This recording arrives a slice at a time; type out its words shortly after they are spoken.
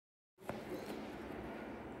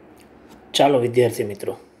ચાલો વિદ્યાર્થી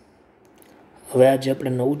મિત્રો, હવે આજે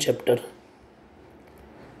આપણે નવું ચેપ્ટર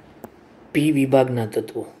પી વિભાગના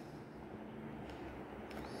તત્વો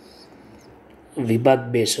વિભાગ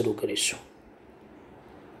 2 શરૂ કરીશું.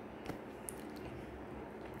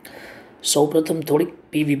 સૌપ્રથમ થોડીક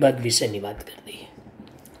પી વિભાગ વિશેની વાત કરી દઈએ.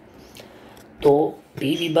 તો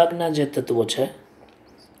પી વિભાગના જે તત્વો છે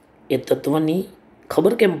એ તત્વની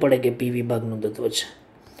ખબર કેમ પડે કે પી વિભાગનું તત્વ છે?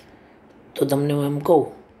 તો તમને હું એમ કહું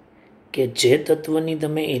કે જે તત્વની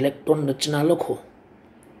તમે ઇલેક્ટ્રોન રચના લખો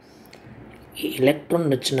એ ઇલેક્ટ્રોન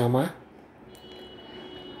રચનામાં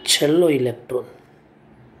છેલ્લો ઇલેક્ટ્રોન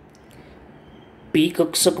પી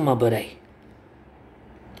કક્ષકમાં ભરાય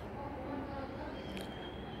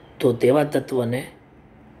તો તેવા તત્વને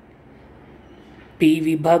પી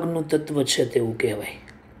વિભાગનું તત્વ છે તેવું કહેવાય.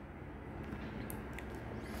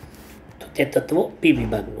 તો તે તત્વ પી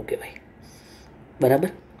વિભાગનું કહેવાય.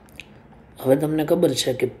 બરાબર. હવે તમને ખબર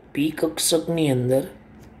છે કે પી કક્ષકની અંદર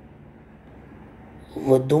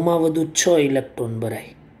વધુમાં વધુ 6 ઇલેક્ટ્રોન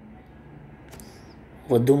ભરાય.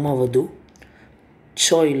 વધુમાં વધુ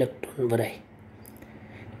 6 ઇલેક્ટ્રોન ભરાય.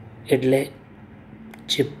 એટલે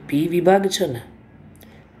જે પી વિભાગ છે ને,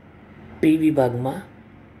 પી વિભાગમાં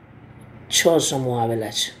 6 સમૂહ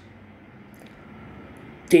આવેલા છે,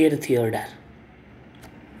 13 થી 18.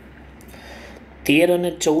 13 અને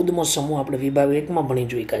 14મો સમૂહ આપણે વિભાગ 1માં ભણી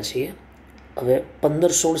ચૂક્યા છીએ. હવે 15,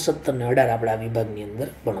 16, 17 ને 18 આપણે આ વિભાગની અંદર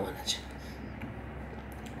ભણવાના છે.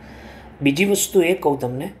 બીજી વસ્તુ એ કહું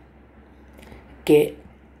તમને કે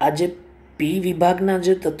આ જે પી વિભાગના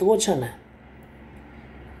જે તત્વો છે ને,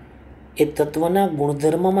 એ તત્વના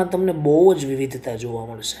ગુણધર્મમાં તમને બહુ જ વિવિધતા જોવા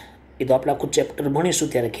મળશે. એ તો આપણે આખું ચેપ્ટર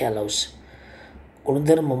ભણીશું ત્યારે ખ્યાલ આવશે.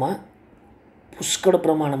 ગુણધર્મમાં પુષ્કળ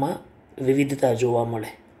પ્રમાણમાં વિવિધતા જોવા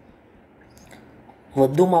મળે,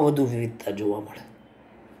 વધુમાં વધુ વિવિધતા જોવા મળે.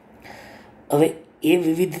 હવે એ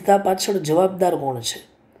વિવિધતા પાછળ જવાબદાર કોણ છે?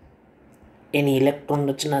 એની ઇલેક્ટ્રોન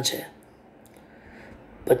રચના છે,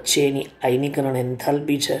 પછી એની આયનીકરણ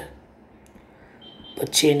એન્થાલ્પી છે,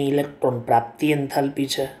 પછી એની ઇલેક્ટ્રોન પ્રાપ્તિ એન્થાલ્પી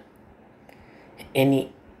છે, એની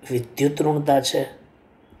વિદ્યુત ઋણતા છે,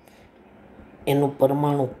 એનું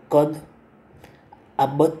પરમાણુ કદ.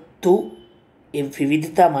 આ બધું એ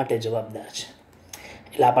વિવિધતા માટે જવાબદાર છે.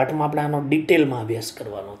 એટલે આ પાઠમાં આપણે આનો ડિટેલમાં અભ્યાસ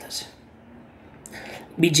કરવાનો થશે.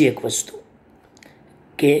 બીજી એક વસ્તુ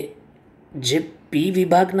કે જે પી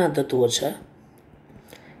વિભાગના તત્વો છે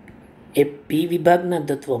એ પી વિભાગના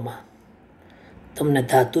તત્વમાં તમને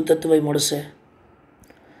ધાતુ તત્વ મળશે,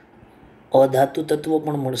 અધાતુ તત્વો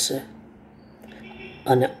પણ મળશે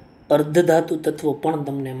અને અર્ધધાતુ તત્વો પણ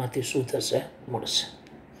તમને એમાંથી શું થશે? મળશે.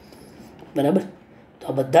 બરાબર. તો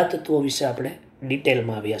આ બધા તત્વો વિશે આપણે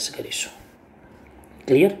ડિટેલમાં અભ્યાસ કરીશું.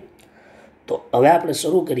 ક્લિયર? તો હવે આપણે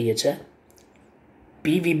શરૂ કરીએ છીએ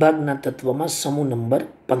પી વિભાગના તત્વમાં સમૂહ નંબર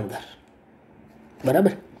 15.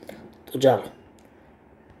 બરાબર. તો ચાલો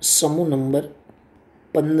સમૂહ નંબર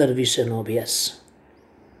 15 વિશેનો અભ્યાસ.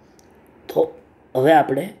 તો હવે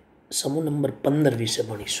આપણે સમૂહ નંબર 15 વિશે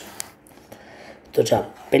ભણીશું. તો ચાલો,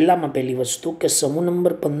 પહેલામાં પહેલી વસ્તુ કે સમૂહ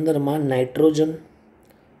number 15માં nitrogen,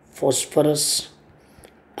 phosphorus,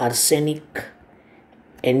 arsenic,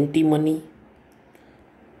 antimony,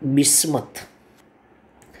 bismuth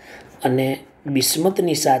અને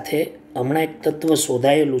બિસ્મથની સાથે હમણાં એક તત્વ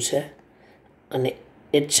શોધાયેલું છે અને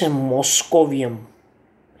એ છે મોસ્કોવિયમ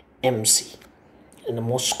MC. અને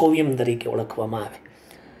મોસ્કોવિયમ તરીકે ઓળખવામાં આવે.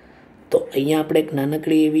 તો અહીંયા આપણે એક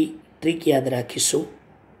નાનકડી એવી ટ્રીક યાદ રાખીશું.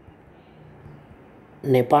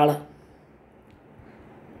 નેપાળ,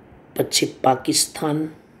 પછી પાકિસ્તાન,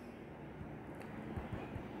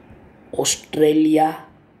 ઓસ્ટ્રેલિયા,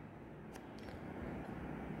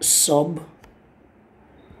 સબ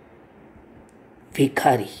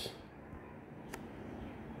ભિખારી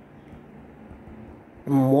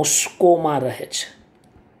મોસ્કોમાં રહે છે.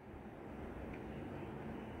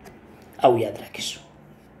 આવું યાદ રાખીશું.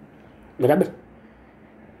 બરાબર.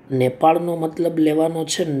 નેપાળનો મતલબ લેવાનો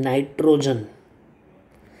છે નાઇટ્રોજન,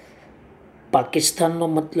 પાકિસ્તાનનો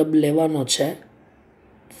મતલબ લેવાનો છે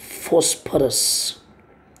ફોસ્ફરસ,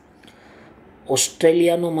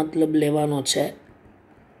 ઓસ્ટ્રેલિયાનો મતલબ લેવાનો છે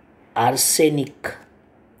આર્સેનિક,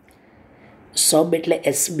 સબ એટલે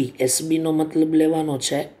SBનો મતલબ લેવાનો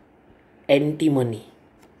છે એન્ટીમની,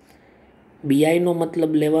 BIનો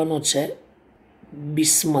મતલબ લેવાનો છે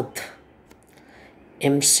બિસ્મથ,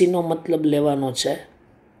 MCનો મતલબ લેવાનો છે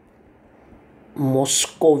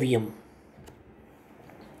મોસ્કોવિયમ.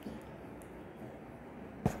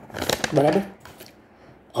 બરાબર.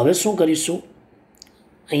 હવે શું કરીશું?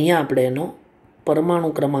 અહીંયા આપણે એનો પરમાણુ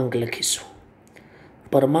ક્રમાંક લખીશું.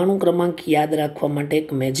 પરમાણુ ક્રમાંક યાદ રાખવા માટે એક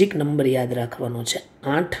મેજિક નંબર યાદ રાખવાનો છે.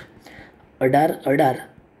 8, 18, 18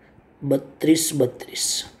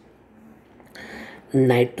 32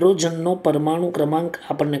 નાઇટ્રોજનનો પરમાણુ ક્રમાંક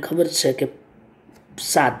આપણને ખબર છે કે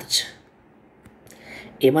 7 છે.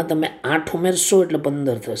 એમાં તમે 8 ઉમેરશો એટલે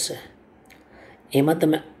 15 થશે. એમાં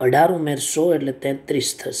તમે 18 ઉમેરશો એટલે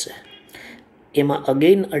 33 થશે. એમાં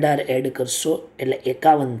અગેન 18 એડ કરશો એટલે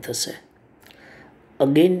 51 થશે.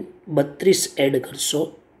 અગેન 32 એડ કરશો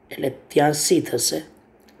એટલે 83 થશે.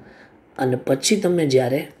 અને પછી તમે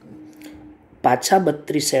જ્યારે પાછા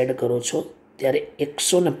 32 એડ કરો છો ત્યારે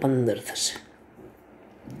 115 થશે.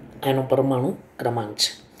 એનો પરમાણુ ક્રમાંક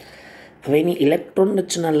છે. હવે એની ઇલેક્ટ્રોન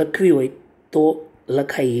રચના લખવી હોય તો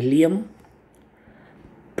લખાય હિલિયમ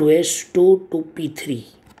 2s2 2p3,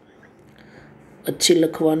 પછી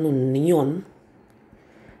લખવાનું નિયોન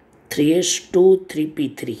 3s2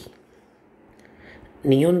 3p3,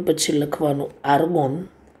 નિયોન પછી લખવાનું argon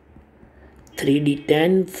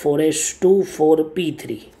 3d10 4s2 4p3,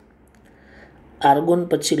 argon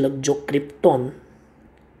પછી લખજો krypton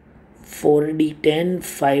 4d10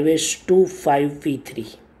 5s2 5p3,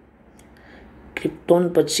 krypton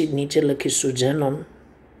પછી નીચે લખીશું xenon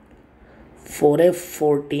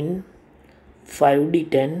 4f14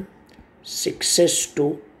 5d10 6s2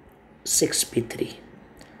 6p3,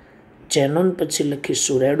 xenon પછી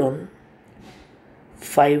લખીશું radon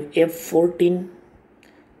 5f14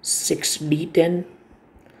 6d10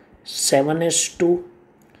 7s2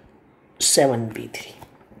 7p3.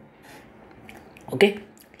 Okay.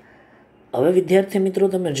 હવે વિદ્યાર્થી મિત્રો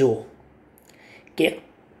તમે જુઓ કે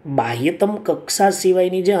બાહ્યતમ કક્ષા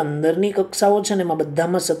સિવાયની જે અંદરની કક્ષાઓ છે ને એમાં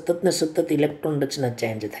બધામાં સતત ને સતત ઇલેક્ટ્રોન રચના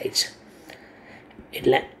ચેન્જ થાય છે.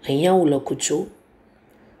 એટલે અહીંયા હું લખું છું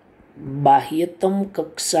બાહ્યતમ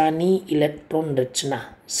કક્ષાની ઇલેક્ટ્રોન રચના,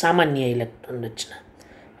 સામાન્ય ઇલેક્ટ્રોન રચના,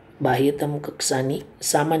 બાહ્યતમ કક્ષાની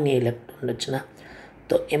સામાન્ય ઇલેક્ટ્રોન રચના.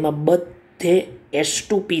 તો એમાં બધે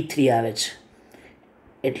s2p3 આવે છે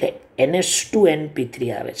એટલે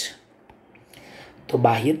ns2np3 આવે છે. તો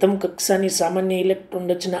બાહ્યતમ કક્ષાની સામાન્ય ઇલેક્ટ્રોન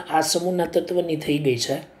રચના આ સમૂહના તત્વની થઈ ગઈ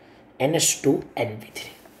છે ns2np3.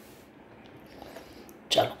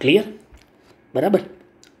 ચાલો, ક્લિયર? બરાબર.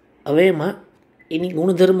 હવે એમાં એની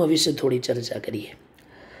ગુણધર્મ વિશે થોડી ચર્ચા કરીએ.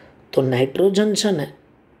 તો નાઇટ્રોજન છે ને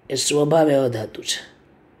એ સ્વભાવે અધાતુ છે.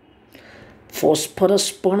 ફોસ્ફરસ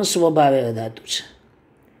પણ સ્વભાવે અધાતુ છે.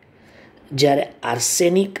 જ્યારે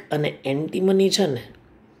આર્સેનિક અને એન્ટીમની છે ને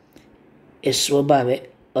એ સ્વભાવે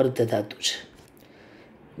અર્ધધાતુ છે.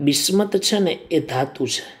 બિસ્મત છે ને એ ધાતુ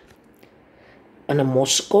છે. અને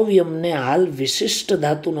મોસ્કોવિયમને હાલ વિશિષ્ટ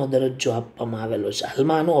ધાતુનો દરજ્જો આપવામાં આવેલો છે.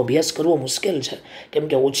 હાલમાં આનો અભ્યાસ કરવો મુશ્કેલ છે કેમ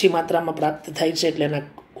કે ઓછી માત્રામાં પ્રાપ્ત થાય છે એટલે એના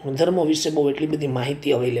ગુણધર્મો વિશે બહુ એટલી બધી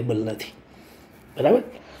માહિતી અવેલેબલ નથી. બરાબર.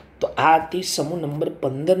 તો આ હતી સમૂહ નંબર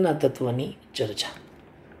 15ના તત્વની ચર્ચા.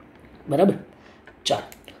 બરાબર. ચાલો,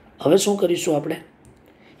 હવે શું કરીશું આપણે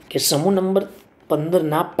કે સમૂહ નંબર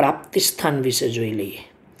 15ના પ્રાપ્તિ સ્થાન વિશે જોઈ લઈએ.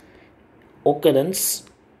 ઓકરન્સ,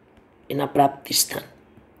 એના પ્રાપ્તિ સ્થાન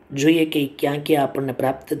જોઈએ કે ક્યાં ક્યાં આપણને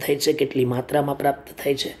પ્રાપ્ત થાય છે, કેટલી માત્રામાં પ્રાપ્ત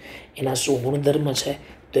થાય છે, એના શું ગુણધર્મ છે.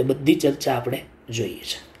 તો એ બધી ચર્ચા આપણે જોઈએ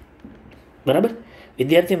છે. બરાબર.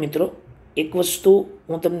 વિદ્યાર્થી મિત્રો, એક વસ્તુ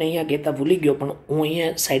હું તમને અહીંયા કહેતા ભૂલી ગયો, પણ હું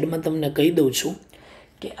અહીંયા સાઈડમાં તમને કહી દઉં છું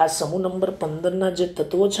કે આ સમૂહ નંબર 15ના જે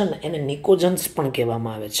તત્વો છે ને એને નિકોજન્સ પણ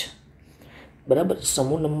કહેવામાં આવે છે. બરાબર.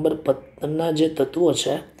 સમૂહ નંબર 15ના જે તત્વો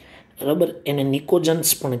છે, બરાબર, એને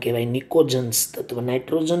નિકોજન્સ પણ કહેવાય. નિકોજન્સ તત્વ,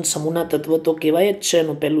 નાઇટ્રોજન સમૂહના તત્વ તો કહેવાય જ છે,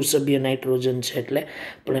 એનું પહેલું સભ્ય નાઇટ્રોજન છે એટલે,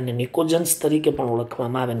 પણ એને નિકોજન્સ તરીકે પણ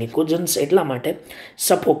ઓળખવામાં આવે. નિકોજન્સ એટલા માટે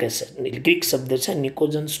સફોકેશન, ગ્રીક શબ્દ છે.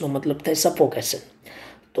 નિકોજન્સનો મતલબ થાય સફોકેશન.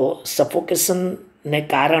 તો સફોકેશનને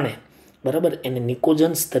કારણે, બરાબર, એને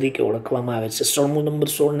નિકોજન્સ તરીકે ઓળખવામાં આવે છે. સમૂહ નંબર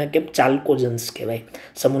 16ને કેમ ચાલ્કોજન્સ કહેવાય,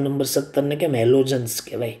 સમૂહ નંબર 17ને કેમ હેલોજન્સ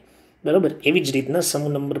કહેવાય. બરાબર. એવી જ રીતના સમૂહ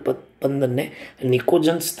નંબર 15ને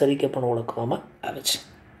નિકોજન્સ તરીકે પણ ઓળખવામાં આવે છે.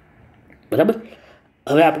 બરાબર.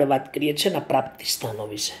 હવે આપણે વાત કરીએ છીએ ને પ્રાપ્તિ સ્થાનો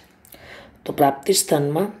વિશે. તો પ્રાપ્તિ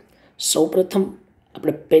સ્થાનમાં સૌપ્રથમ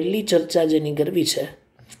આપણે પહેલી ચર્ચા જેની કરવી છે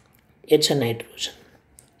એ છે નાઇટ્રોજન.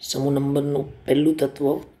 સમૂહ નંબરનું પહેલું તત્વ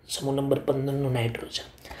સમૂહ નંબર 15નું નાઇટ્રોજન.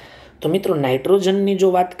 તો મિત્રો, નાઇટ્રોજનની જો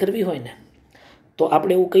વાત કરવી હોય ને તો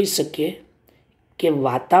આપણે એવું કહી શકીએ કે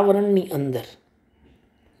વાતાવરણની અંદર,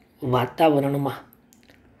 વાતાવરણમાં,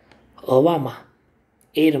 હવામાં,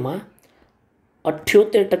 એરમાં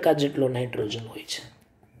 78% જેટલો નાઇટ્રોજન હોય છે.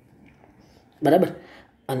 બરાબર.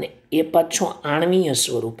 અને એ પાછો આણ્વીય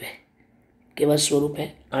સ્વરૂપે. કેવા સ્વરૂપે?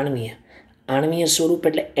 આણ્વીય. આણ્વીય સ્વરૂપ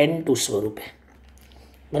એટલે N2 સ્વરૂપે.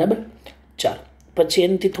 બરાબર. ચાલો, પછી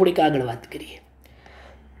એનાથી થોડીક આગળ વાત કરીએ.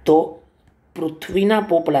 તો પૃથ્વીના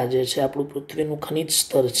પોપડા જે છે, આપણું પૃથ્વીનું ખનિજ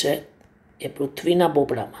સ્તર છે, એ પૃથ્વીના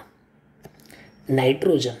પોપડામાં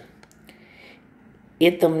નાઇટ્રોજન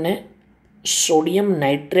એ તમને સોડિયમ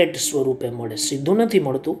નાઇટ્રેટ સ્વરૂપે મળે, સીધું નથી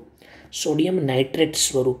મળતું, સોડિયમ નાઇટ્રેટ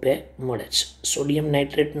સ્વરૂપે મળે છે. સોડિયમ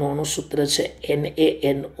નાઇટ્રેટનું અણુસૂત્ર છે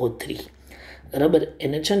NaNO3. બરાબર,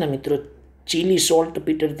 એને છે ને મિત્રો ચીલી સોલ્ટ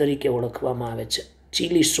પીટર તરીકે ઓળખવામાં આવે છે,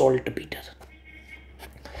 ચીલી સોલ્ટ પીટર.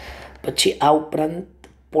 પછી આ ઉપરાંત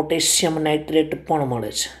પોટેશિયમ નાઇટ્રેટ પણ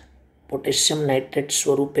મળે છે. પોટેશિયમ નાઇટ્રેટ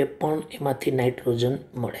સ્વરૂપે પણ એમાંથી નાઇટ્રોજન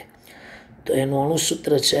મળે. તો એનું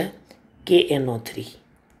અણુસૂત્ર છે KNO3.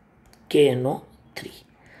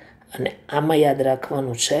 અને આમાં યાદ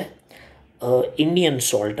રાખવાનું છે Indian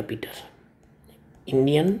salt Peter.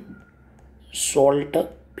 Indian salt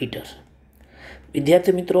Peter.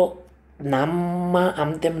 વિદ્યાર્થી મિત્રો, નામમાં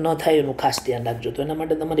આમ તેમ ન થાય એનું ખાસ ધ્યાન રાખજો. તો એના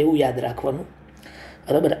માટે તમારે એવું યાદ રાખવાનું,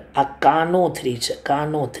 બરાબર, આ KNO3 છે,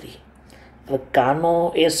 KNO3. હવે કાનો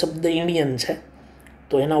એ શબ્દ ઇન્ડિયન છે,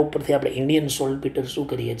 તો એના ઉપરથી આપણે ઇન્ડિયન સોલ્ટ પીટર શું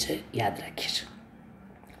કરીએ છીએ, યાદ રાખીએ છીએ.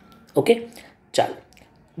 ઓકે, ચાલો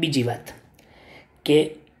બીજી વાત કે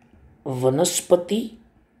વનસ્પતિ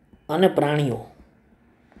અને પ્રાણીઓ,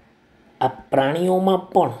 આ પ્રાણીઓમાં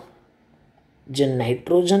પણ જે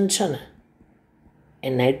નાઇટ્રોજન છે ને એ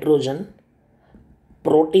નાઇટ્રોજન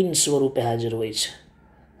પ્રોટીન સ્વરૂપે હાજર હોય છે.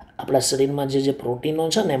 આપણા શરીરમાં જે પ્રોટીનો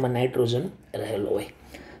છે ને એમાં નાઇટ્રોજન રહેલો હોય.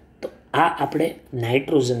 તો આ આપણે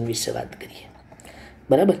નાઇટ્રોજન વિશે વાત કરીએ.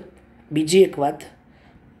 બરાબર. બીજી એક વાત,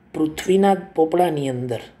 પૃથ્વીના પોપડાની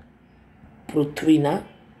અંદર, પૃથ્વીના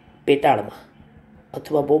પેટાળમાં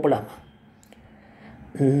અથવા પોપડામાં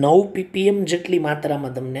 9 ppm જેટલી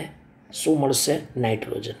માત્રામાં તમને શું મળશે,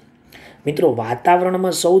 નાઇટ્રોજન. મિત્રો,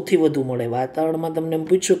 વાતાવરણમાં સૌથી વધુ મળે. વાતાવરણમાં તમને એમ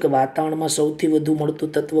પૂછ્યું કે વાતાવરણમાં સૌથી વધુ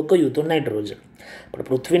મળતું તત્વ કયું, તો નાઇટ્રોજન. પણ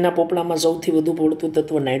પૃથ્વીના પોપડામાં સૌથી વધુ મળતું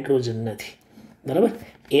તત્વ નાઇટ્રોજન નથી. બરાબર,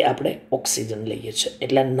 એ આપણે ઓક્સિજન લઈએ છીએ.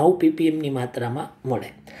 એટલે 9 ppmની માત્રામાં મળે.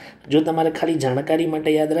 જો તમારે ખાલી જાણકારી માટે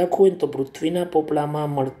યાદ રાખવું હોય તો પૃથ્વીના પોપડામાં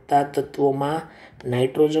મળતા તત્વોમાં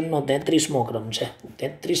નાઇટ્રોજનનો 33મો ક્રમ છે.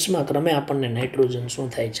 33મા ક્રમે આપણને નાઇટ્રોજન શું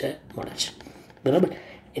થાય છે, મળે છે. બરાબર,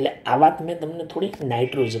 એટલે આ વાત મેં તમને થોડી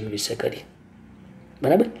નાઇટ્રોજન વિશે કરી.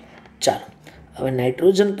 બરાબર, ચાલો હવે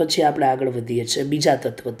નાઇટ્રોજન પછી આપણે આગળ વધીએ છીએ બીજા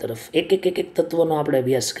તત્વ તરફ. એક તત્વનો આપણે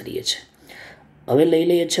અભ્યાસ કરીએ છીએ. હવે લઈ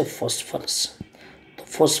લઈએ છીએ ફોસ્ફરસ. તો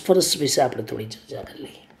ફોસ્ફરસ વિશે આપણે થોડી ચર્ચા કરી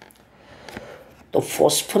લઈએ. તો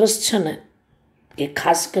ફોસ્ફરસ છે ને એ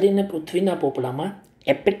ખાસ કરીને પૃથ્વીના પોપડામાં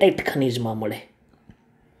એપેટાઇટ ખનિજમાં મળે.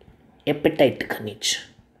 એપેટાઇટ ખનિજ.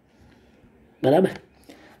 બરાબર.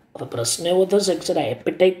 હવે પ્રશ્ન એવો થશે કે સર આ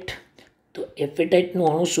એપેટાઇટ, તો એપેટાઇટનું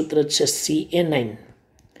અણુસૂત્ર છે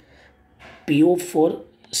CA9PO4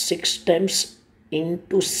 6 times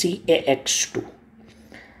into CaX2.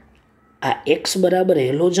 આ X બરાબર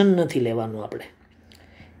હેલોજન નથી લેવાનું આપણે.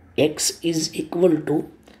 X ઇઝ ઇક્વલ ટુ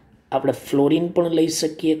આપણે ફ્લોરિન પણ લઈ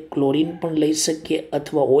શકીએ, ક્લોરિન પણ લઈ શકીએ,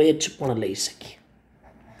 અથવા OH પણ લઈ શકીએ.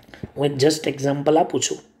 હું એક જસ્ટ એક્ઝામ્પલ આપું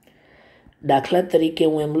છું. દાખલા તરીકે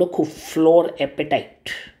હું એમ લખું ફ્લોર એપેટાઇટ.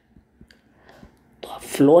 તો આ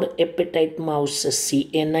ફ્લોર એપેટાઇટમાં આવશે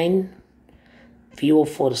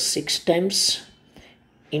CA9PO4 6 times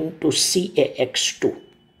into CaX2.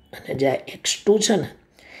 અને જે આ X2 છે ને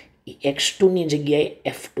એ X2ની જગ્યાએ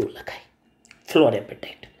F2 લખાય, ફ્લોર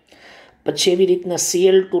એપેટાઇટ. પછી એવી રીતના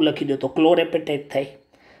Cl2 લખી દો તો ક્લોર એપેટાઇટ થાય.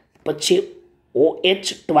 પછી OH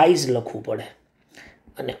ટ્વાઇઝ લખવું પડે,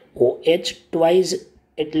 અને OH ટ્વાઇઝ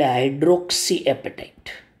એટલે હાઇડ્રોક્સી એપેટાઇટ.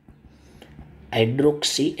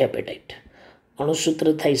 Hydroxy appetite. અણુસૂત્ર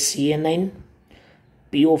થાય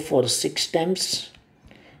CA9PO4 6 times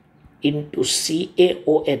into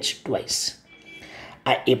CaOH twice.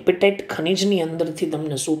 આ એપેટાઇટ ખનિજની અંદરથી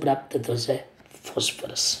તમને શું પ્રાપ્ત થશે,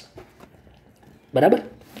 ફોસ્ફરસ. બરાબર.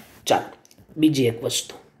 ચાલો બીજી એક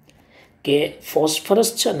વસ્તુ કે ફોસ્ફરસ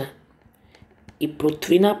છે ને એ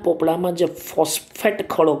પૃથ્વીના પોપડામાં જે ફોસ્ફેટ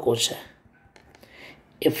ખડકો છે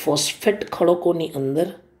એ ફોસ્ફેટ ખડકોની અંદર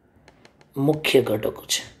મુખ્ય ઘટકો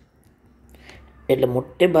છે. એટલે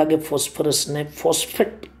મોટે ભાગે ફોસ્ફરસને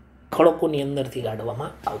ફોસ્ફેટ ખડકોની અંદરથી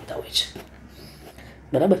કાઢવામાં આવતા હોય છે.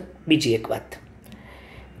 બરાબર. બીજી એક વાત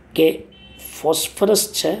કે ફોસ્ફરસ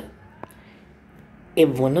છે એ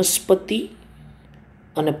વનસ્પતિ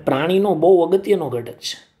અને પ્રાણીનો બહુ અગત્યનો ઘટક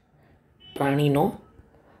છે. પ્રાણીનો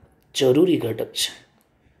જરૂરી ઘટક છે.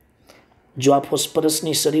 જો આ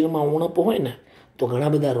ફોસ્ફરસની શરીરમાં ઉણપ હોય ને તો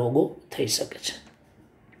ઘણા બધા રોગો થઈ શકે છે.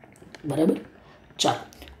 બરાબર. ચાલો,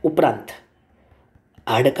 ઉપરાંત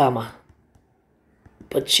હાડકામાં,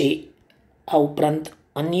 પછી આ ઉપરાંત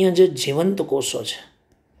અન્ય જે જીવંત કોષો છે,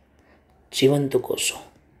 જીવંત કોષો,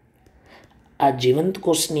 આ જીવંત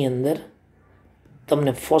કોષની અંદર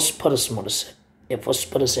તમને ફોસ્ફરસ મળશે. એ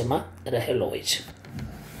ફોસ્ફરસ એમાં રહેલો હોય છે.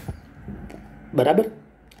 બરાબર.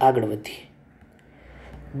 આગળ વધીએ.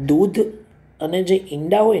 દૂધ અને જે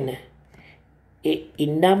ઈંડા હોય ને એ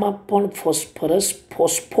ઈંડામાં પણ ફોસ્ફરસ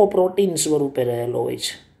ફોસ્ફોપ્રોટીન સ્વરૂપે રહેલો હોય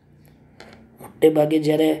છે. મોટે ભાગે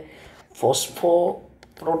જ્યારે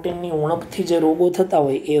ફોસ્ફોપ્રોટીનની ઉણપથી જે રોગો થતા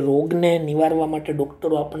હોય એ રોગને નિવારવા માટે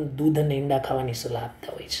ડૉક્ટરો આપણને દૂધ અને ઈંડા ખાવાની સલાહ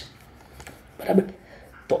આપતા હોય છે. બરાબર.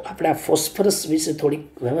 તો આપણે આ ફોસ્ફરસ વિશે થોડીક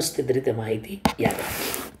વ્યવસ્થિત રીતે માહિતી યાદ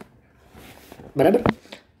રાખીએ. બરાબર.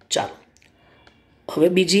 ચાલો હવે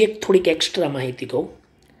બીજી એક થોડીક એક્સ્ટ્રા માહિતી કહું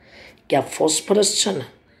કે આ ફોસ્ફરસ છે ને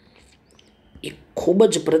એ ખૂબ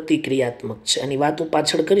જ પ્રતિક્રિયાત્મક છે. આની વાત હું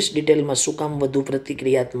પાછળ કરીશ ડિટેલમાં શું કામ વધુ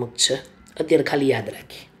પ્રતિક્રિયાત્મક છે. અત્યારે ખાલી યાદ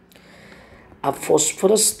રાખીએ. આ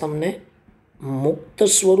ફોસ્ફરસ તમને મુક્ત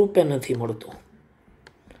સ્વરૂપે નથી મળતું.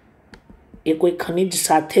 એ કોઈ ખનિજ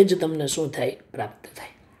સાથે જ તમને શું થાય? પ્રાપ્ત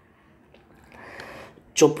થાય.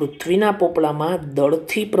 જો પૃથ્વીના પોપડામાં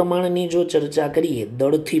દળથી પ્રમાણની જો ચર્ચા કરીએ,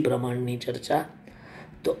 દળથી પ્રમાણની ચર્ચા,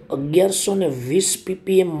 તો 1120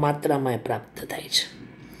 ppm માત્રામાં એ પ્રાપ્ત થાય છે.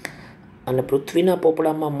 અને પૃથ્વીના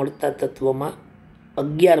પોપડામાં મળતા તત્વોમાં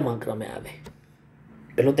 11મા ક્રમે આવે.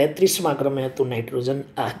 પેલું 33મા ક્રમે હતું નાઇટ્રોજન,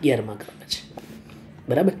 આ 11મા ક્રમે છે.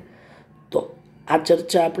 બરાબર. તો આ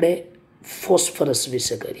ચર્ચા આપણે ફોસ્ફરસ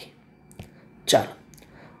વિશે કરી. ચાલો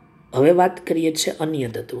હવે વાત કરીએ છીએ અન્ય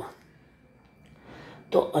તત્વ.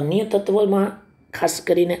 તો અન્ય તત્વમાં ખાસ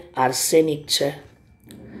કરીને આર્સેનિક છે,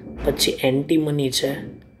 પછી એન્ટીમની છે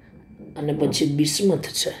અને પછી બિસ્મથ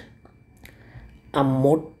છે. આ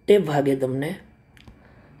મોટે ભાગે તમને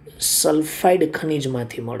સલ્ફાઇડ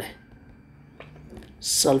ખનિજમાંથી મળે,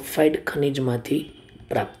 સલ્ફાઇડ ખનિજમાંથી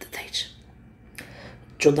પ્રાપ્ત થાય છે.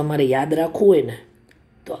 જો તમારે યાદ રાખવું હોય ને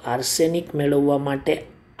તો આર્સેનિક મેળવવા માટે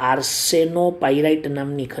આર્સેનોપાયરાઇટ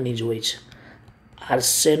નામની ખનિજ હોય છે.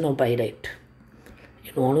 આર્સેનોપાયરાઇટ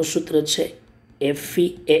એનું અણુસૂત્ર છે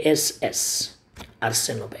FeASS,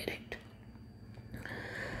 આર્સેનોપાયરાઇટ.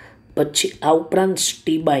 પછી આ ઉપરાંત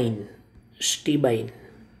સ્ટીબાઇન,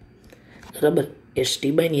 બરાબર, એ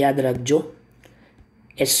સ્ટીબાઇન યાદ રાખજો,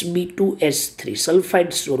 Sb2S3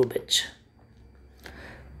 સલ્ફાઇડ સ્વરૂપે જ છે.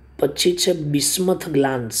 પછી છે બિસ્મથ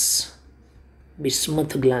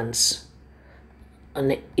ગ્લાન્સ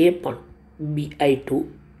અને એ પણ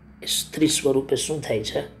Bi2S3 સ્વરૂપે શું થાય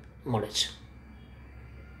છે? મળે છે.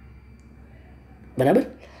 બરાબર.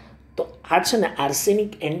 તો આ છે ને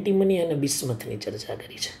આર્સેનિક, એન્ટીમની અને બિસ્મથની ચર્ચા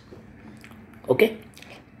કરી છે. ઓકે.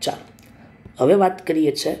 ચાલો હવે વાત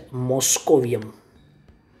કરીએ છીએ મોસ્કોવિયમ.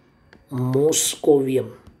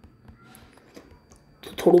 તો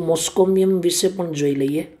થોડું મોસ્કોવિયમ વિશે પણ જોઈ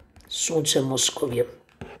લઈએ. શું છે મોસ્કોવિયમ?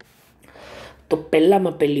 તો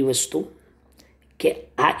પહેલી વસ્તુ કે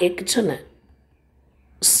આ એક છે ને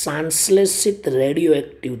સાંશ્લેષિત રેડિયો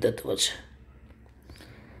એક્ટિવ તત્વ છે.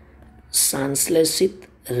 સાંશ્લેષિત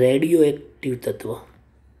રેડિયો એક્ટિવ તત્વ,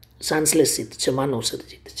 સાંશ્લેષિત છે, માનવ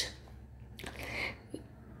સર્જિત છે.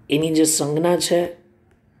 એની જે સંજ્ઞા છે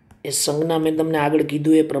એ સંજ્ઞા મેં તમને આગળ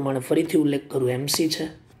કીધું એ પ્રમાણે ફરીથી ઉલ્લેખ કરું, MC છે.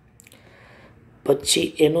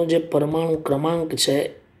 પછી એનો જે પરમાણુ ક્રમાંક છે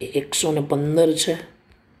એ 115 છે.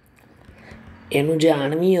 એનું જે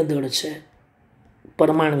આણ્વીય દળ છે,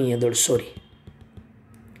 પરમાણ્વીય દળ, સોરી,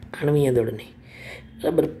 આણ્વીય દળ નહીં,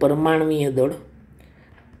 બરાબર, પરમાણ્વીય દળ,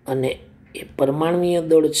 અને એ પરમાણ્વીય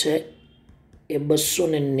દળ છે એ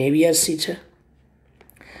 289 છે.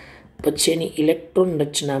 પછી એની ઇલેક્ટ્રોન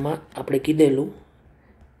રચનામાં આપણે કીધેલું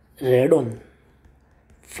radon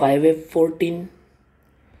 5F14,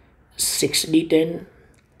 6D10,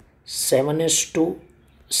 7S2,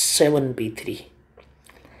 7P3.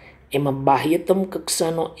 એમાં બાહ્યતમ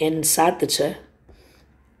કક્ષાનો N7 છે,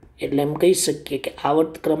 એટલે એમ કહી શકીએ કે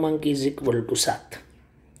આવર્ત ક્રમાંક = 7.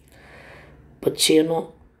 પછી એનો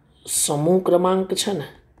સમૂહ ક્રમાંક છે ને,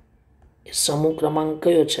 એ સમૂહ ક્રમાંક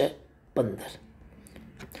કયો છે? 15.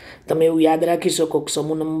 તમે એવું યાદ રાખી શકો કે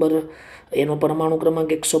સમૂહ નંબર, એનો પરમાણુ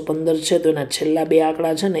ક્રમાંક 115 છે, તો એના છેલ્લા 2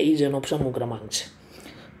 આંકડા છે ને એ જ એનો સમૂહ ક્રમાંક છે.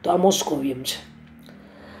 તો આ મોસ્કોવિયમ છે.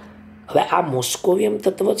 હવે આ મોસ્કોવિયમ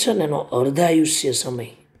તત્વ છે ને એનો અર્ધાયુષ્ય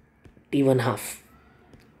સમય T1/2,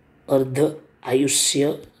 અર્ધ આયુષ્ય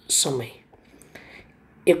સમય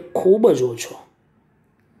એ ખૂબ જ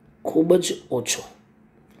ઓછો,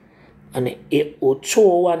 અને એ ઓછો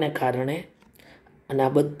હોવાને કારણે અને આ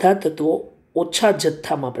બધા તત્વો ઓછા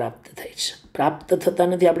જથ્થામાં પ્રાપ્ત થાય છે. પ્રાપ્ત થતા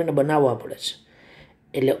નથી, આપણે બનાવવા પડે છે.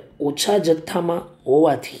 એટલે ઓછા જથ્થામાં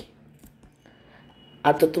હોવાથી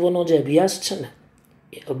આ તત્વનો જે અભ્યાસ છે ને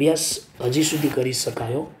એ અભ્યાસ હજી સુધી કરી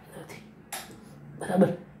શકાયો નથી. બરાબર.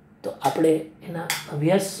 તો આપણે એના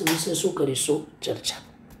અભ્યાસ વિશે શું કરીશું? ચર્ચા.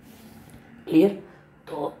 ક્લિયર?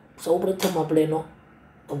 તો સૌપ્રથમ આપણે એનો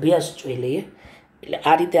અભ્યાસ જોઈ લઈએ. એટલે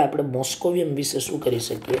આ રીતે આપણે મોસ્કોવિયમ વિશે શું કરી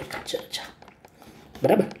શકીએ? ચર્ચા.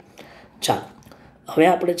 બરાબર. ચાલો હવે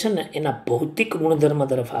આપણે છે ને એના ભૌતિક ગુણધર્મ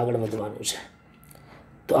તરફ આગળ વધવાનું છે.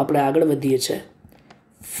 તો આપણે આગળ વધીએ છીએ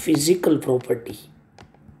ફિઝિકલ પ્રોપર્ટી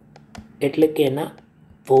એટલે કે એના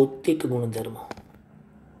ભૌતિક ગુણધર્મો.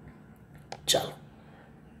 ચાલો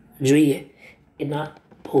જોઈએ એના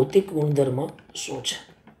ભૌતિક ગુણધર્મ શું છે.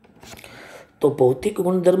 તો ભૌતિક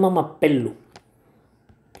ગુણધર્મમાં પહેલું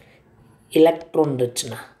ઇલેક્ટ્રોન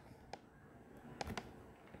રચના.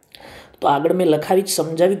 તો આગળ મેં લખાવી જ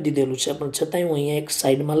સમજાવી જ દીધેલું છે, પણ છતાંય હું અહીંયા એક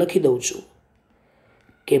સાઈડમાં લખી દઉં છું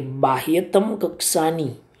કે બાહ્યતમ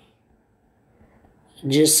કક્ષાની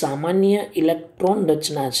જે સામાન્ય ઇલેક્ટ્રોન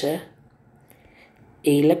રચના છે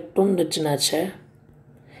એ ઇલેક્ટ્રોન રચના છે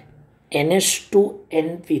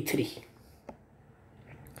NH2np3.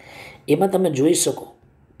 એમાં તમે જોઈ શકો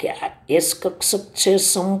કે આ S કક્ષક છે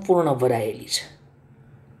સંપૂર્ણ ભરાયેલી છે.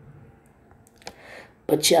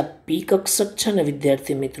 પછી આ P કક્ષક છે ને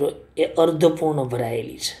વિદ્યાર્થી મિત્રો એ અર્ધપૂર્ણ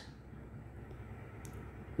ભરાયેલી છે.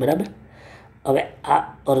 બરાબર. હવે આ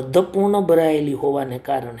અર્ધપૂર્ણ ભરાયેલી હોવાને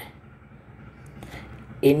કારણે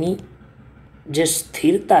એની જે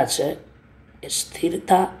સ્થિરતા છે એ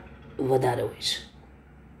સ્થિરતા વધારે હોય છે.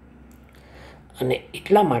 અને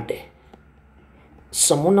એટલા માટે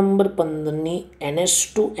સમૂહ નંબર 15ની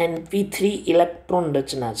NH2np3 ઇલેક્ટ્રોન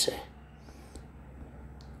રચના છે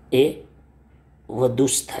એ વધુ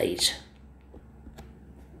સ્થાયી છે.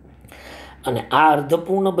 અને આ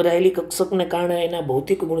અર્ધપૂર્ણ ભરાયેલી કક્ષકને કારણે એના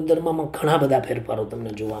ભૌતિક ગુણધર્મમાં ઘણા બધા ફેરફારો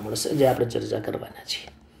તમને જોવા મળશે, જે આપણે ચર્ચા કરવાના છીએ.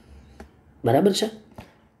 બરાબર છે.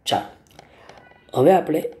 ચાલો હવે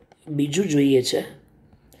આપણે બીજું જોઈએ છે,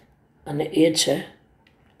 અને એ છે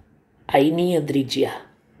આયનીય ત્રિજ્યા,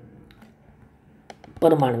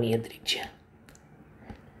 પરમાણ્વીય ત્રિજ્યા.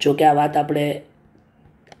 જો કે આ વાત આપણે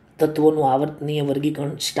તત્વોનું આવર્તનીય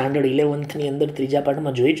વર્ગીકરણ સ્ટાન્ડર્ડ 11ની અંદર ત્રીજા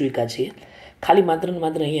પાઠમાં જોઈ ચૂક્યા છીએ. ખાલી માત્ર ને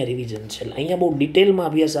માત્ર અહીંયા રિવિઝન છે. અહીંયા બહુ ડિટેલમાં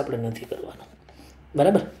અભ્યાસ આપણે નથી કરવાનો.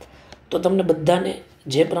 બરાબર. તો તમને બધાને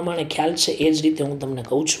જે પ્રમાણે ખ્યાલ છે એ જ રીતે હું તમને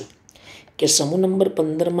કહું છું કે સમૂહ number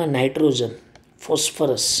 15માં nitrogen,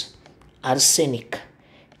 phosphorus, arsenic,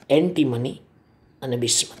 antimony અને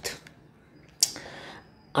બિસ્મથ.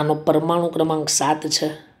 આનો પરમાણુ ક્રમાંક 7 છે,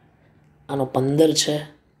 આનો 15 છે,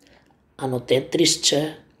 આનો 33 છે,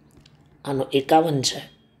 આનો 51 છે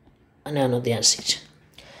અને આનો 83 છે.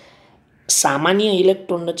 સામાન્ય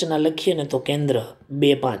ઇલેક્ટ્રોન રચના લખીએ ને તો કેન્દ્ર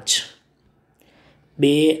 2 5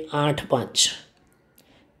 2 8 5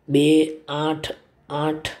 2 8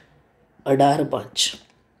 8 18 5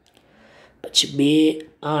 પછી 2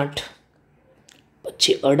 8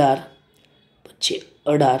 પછી 18 પછી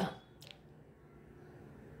 18.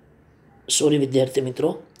 સોરી વિદ્યાર્થી મિત્રો,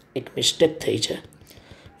 એક મિસ્ટેક થઈ છે,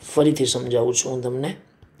 ફરીથી સમજાવું છું હું તમને.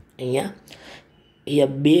 અહીંયા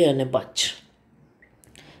 2 અને 5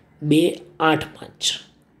 2 8 5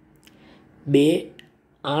 2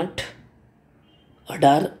 8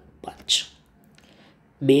 18 5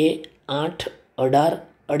 2 8 18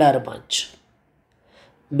 18 5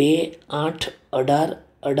 2 8 18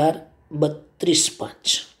 18 32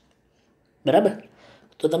 5. બરાબર.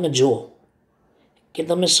 તો તમે જુઓ કે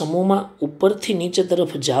તમે સમૂહમાં ઉપરથી નીચે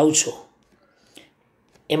તરફ જાઓ છો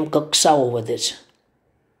એમ કક્ષાઓ વધે છે.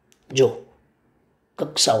 જો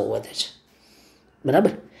કક્ષાઓ વધે છે.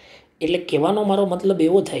 બરાબર. એટલે કહેવાનો મારો મતલબ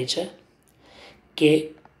એવો થાય છે કે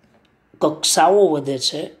કક્ષાઓ વધે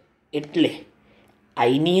છે એટલે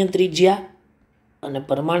આયનીય ત્રિજ્યા અને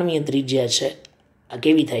પરમાણ્વીય ત્રિજ્યા છે આ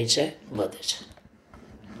કેવી થાય છે? વધે છે.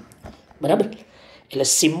 બરાબર. એટલે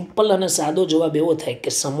સિમ્પલ અને સાદો જવાબ એવો થાય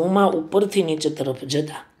કે સમૂહમાં ઉપરથી નીચે તરફ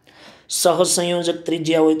જતા સહસંયોજક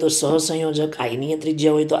ત્રિજ્યા હોય તો સહસંયોજક, આયનીય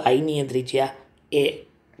ત્રિજ્યા હોય તો આયનીય ત્રિજ્યા એ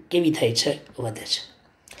કેવી થાય છે? વધે છે.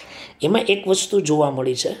 એમાં એક વસ્તુ જોવા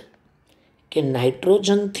મળી છે કે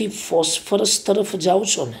નાઇટ્રોજનથી ફોસ્ફરસ તરફ જાઓ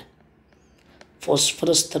છો ને,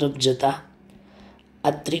 ફોસ્ફરસ તરફ જતા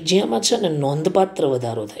આ ત્રિજ્યામાં છે ને નોંધપાત્ર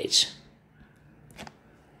વધારો થાય છે.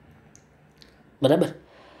 બરાબર.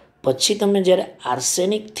 પછી તમે જ્યારે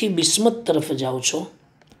આર્સેનિકથી બિસ્મથ તરફ જાઓ છો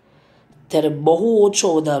ત્યારે બહુ ઓછો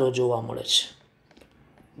વધારો જોવા મળે છે.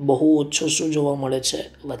 બહુ ઓછો શું જોવા મળે છે?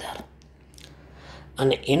 વધારો.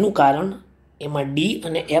 અને એનું કારણ એમાં ડી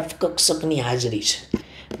અને એફ કક્ષકની હાજરી છે.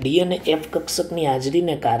 ડી અને એફ કક્ષકની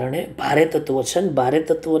હાજરીને કારણે ભારે તત્વો છે, ને ભારે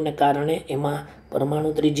તત્વોને કારણે એમાં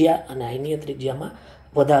પરમાણુ ત્રિજ્યા અને આયનીય ત્રિજ્યામાં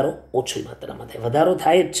વધારો ઓછી માત્રામાં થાય. વધારો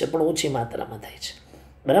થાય જ છે પણ ઓછી માત્રામાં થાય છે.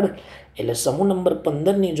 બરાબર. એટલે સમૂહ નંબર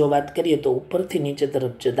 15ની જો વાત કરીએ તો ઉપરથી નીચે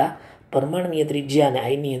તરફ જતા પરમાણ્વીય ત્રિજ્યા અને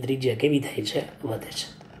આયનીય ત્રિજ્યા કેવી થાય છે? વધે છે.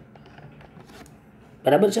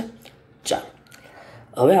 બરાબર છે. ચાલો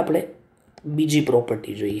હવે આપણે બીજી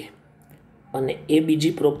પ્રોપર્ટી જોઈએ, અને એ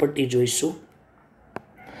બીજી પ્રોપર્ટી જોઈશું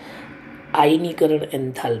આયનીકરણ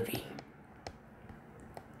એન્થાલ્પી.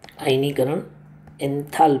 આયનીકરણ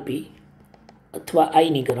એન્થાલ્પી અથવા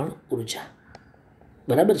આયનીકરણ ઉર્જા.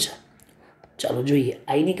 બરાબર છે. ચાલો જોઈએ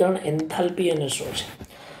આયનીકરણ એન્થાલ્પી અને શું છે.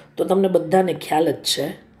 તો તમને બધાને ખ્યાલ જ છે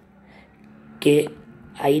કે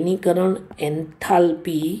આયનીકરણ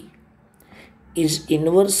એન્થાલ્પી ઇઝ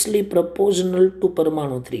ઇન્વર્સલી પ્રપોઝનલ ટુ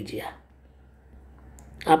પરમાણુ ત્રિજ્યા.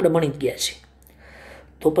 આપણે ભણી ગયા છીએ.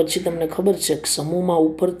 તો પછી તમને ખબર છે કે સમૂહમાં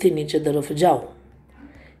ઉપરથી નીચે તરફ જાઓ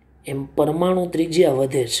એમ પરમાણુ ત્રિજ્યા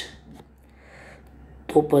વધે છે.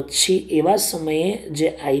 તો પછી એવા સમયે જે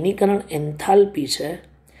આયનીકરણ એન્થાલ્પી છે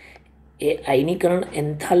એ આયનીકરણ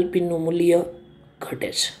એન્થાલ્પીનું મૂલ્ય ઘટે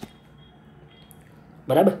છે.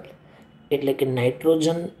 બરાબર. એટલે કે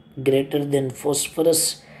nitrogen greater than phosphorus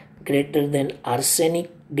greater than arsenic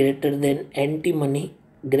greater than antimony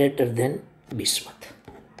greater than bismuth.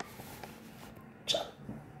 ચાલો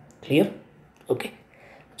ક્લિયર? ઓકે.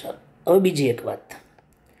 ચાલો હવે બીજી એક વાત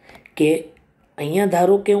કે અહીંયા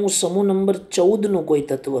ધારો કે હું સમૂહ નંબર 14નું કોઈ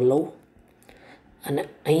તત્વ લઉં અને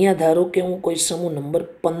અહીંયા ધારો કે હું કોઈ સમૂહ નંબર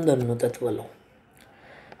 15નું તત્વ લઉં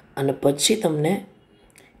અને પછી તમને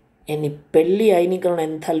એની પહેલી આયનીકરણ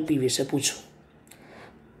એન્થાલ્પી વિશે પૂછું.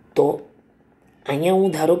 તો અહીંયા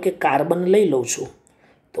હું ધારો કે કાર્બન લઈ લઉં છું.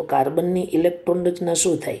 તો કાર્બનની ઇલેક્ટ્રોન રચના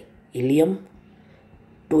શું થાય? Helium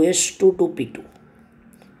 2s2 2p2.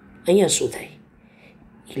 અહીંયા શું થાય?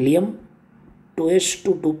 Helium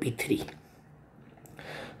 2s2 2p3.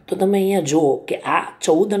 તો તમે અહીંયા જુઓ કે આ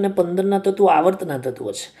 14 અને 15ના તત્વો આવર્તના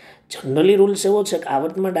તત્વો છે. જનરલી રૂલ્સ એવો છે કે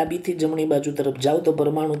આવર્તમાં ડાબીથી જમણી બાજુ તરફ જાઓ તો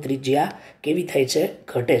પરમાણુ ત્રિજ્યા કેવી થાય છે?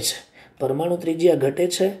 ઘટે છે. પરમાણુ ત્રિજ્યા ઘટે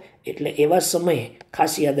છે એટલે એવા સમયે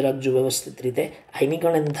ખાસ યાદ રાખજો વ્યવસ્થિત રીતે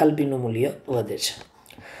આયનીકરણ એન્થાલ્પીનું મૂલ્ય વધે છે.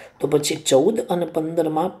 તો પછી 14 અને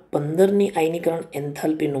 15માં 15ની આયનીકરણ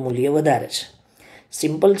એન્થાલ્પીનું મૂલ્ય વધારે છે.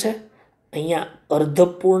 સિમ્પલ છે. અહીંયા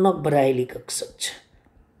અર્ધપૂર્ણ ભરાયેલી કક્ષક છે.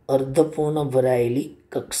 અર્ધપૂર્ણ ભરાયેલી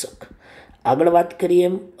કક્ષક. આગળ વાત કરીએ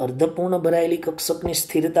એમ અર્ધપૂર્ણ ભરાયેલી કક્ષકની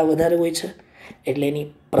સ્થિરતા વધારે હોય છે એટલે એની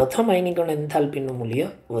પ્રથમ આયનીકરણ એન્થાલ્પીનું મૂલ્ય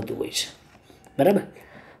વધુ હોય છે. બરાબર.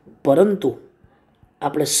 પરંતુ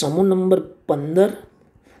આપણે સમૂહ નંબર 15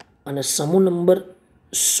 અને સમૂહ નંબર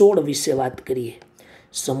 16 વિશે વાત કરીએ.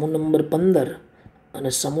 સમૂહ નંબર 15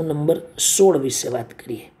 અને સમૂહ નંબર 16 વિશે વાત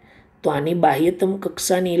કરીએ તો આની બાહ્યતમ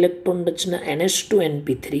કક્ષાની ઇલેક્ટ્રોન રચના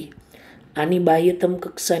NH2NP3, આની બાહ્યતમ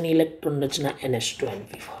કક્ષાની ઇલેક્ટ્રોન રચના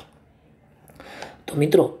NH2NP4. તો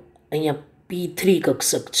મિત્રો અહીંયા P3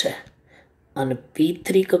 કક્ષક છે અને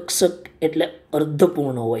P3 કક્ષક એટલે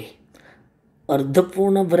અર્ધપૂર્ણ હોય.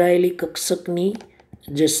 અર્ધપૂર્ણ ભરાયેલી કક્ષકની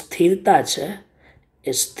જે સ્થિરતા છે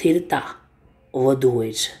એ સ્થિરતા વધુ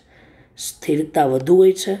હોય છે. સ્થિરતા વધુ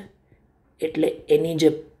હોય છે એટલે એની જે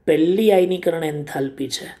પહેલી આયનીકરણ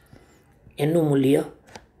એન્થાલ્પી છે એનું મૂલ્ય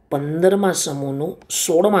 15મા સમૂહનું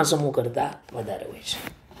 16મા સમૂહ કરતાં વધારે હોય છે.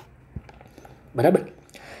 બરાબર.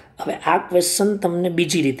 હવે આ ક્વેશ્ચન તમને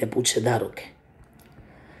બીજી રીતે પૂછે. ધારો કે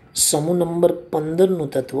સમૂહ નંબર 15નું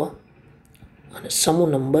તત્વ અને સમૂહ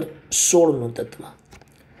નંબર 16નું તત્વ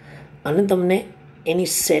અને તમને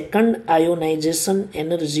એની સેકન્ડ આયોનાઇઝેશન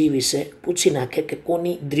એનર્જી વિશે પૂછી નાખે કે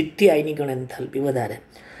કોની દ્વિતીય આયનીકરણ એન્થાલ્પી વધારે.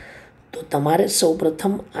 તો તમારે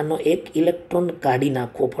સૌપ્રથમ આનો એક ઇલેક્ટ્રોન કાઢી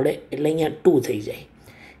નાખવો પડે એટલે અહીંયા 2 થઈ જાય.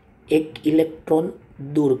 એક ઇલેક્ટ્રોન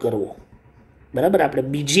દૂર કરવો. બરાબર. આપણે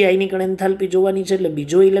બીજી આયનીકરણ એન્થાલ્પી જોવાની છે એટલે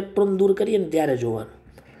બીજો ઇલેક્ટ્રોન દૂર કરીએ ને ત્યારે જોવાનું.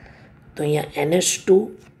 તો અહીંયા NH2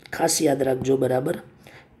 ખાસ યાદ રાખજો. બરાબર.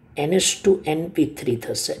 NH2NP3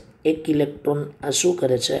 થશે. એક ઇલેક્ટ્રોન આ શું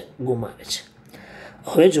કરે છે? ગુમાવે છે.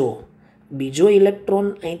 હવે જુઓ બીજો ઇલેક્ટ્રોન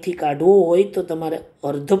અહીંથી કાઢવો હોય તો તમારે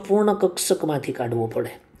અર્ધપૂર્ણ કક્ષકમાંથી કાઢવો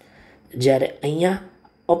પડે, જ્યારે અહીંયા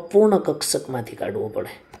અપૂર્ણ કક્ષકમાંથી કાઢવો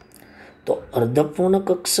પડે. તો અર્ધપૂર્ણ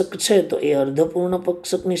કક્ષક છે તો એ અર્ધપૂર્ણ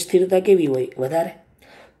કક્ષકની સ્થિરતા કેવી હોય? વધારે.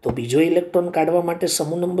 તો બીજો ઇલેક્ટ્રોન કાઢવા માટે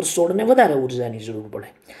સમૂહ નંબર 16ને વધારે ઉર્જાની જરૂર પડે.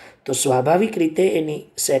 તો સ્વાભાવિક રીતે એની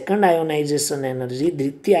સેકન્ડ આયોનાઇઝેશન એનર્જી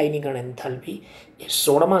દ્વિતીય આયનીકરણ એન્થાલ્પી એ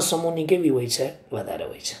 16મા સમૂહની કેવી હોય છે? વધારે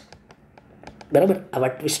હોય છે. બરાબર. આવા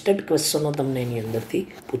ટ્વિસ્ટેડ ક્વેશ્ચનો તમને એની અંદરથી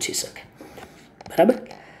પૂછી શકે. બરાબર.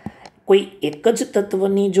 કોઈ એક જ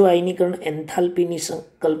તત્વની જો આયનીકરણ એન્થાલ્પીની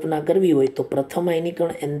કલ્પના કરવી હોય તો પ્રથમ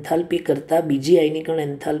આયનીકરણ એન્થાલ્પી કરતાં બીજી આયનીકરણ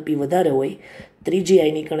એન્થાલ્પી વધારે હોય, ત્રીજી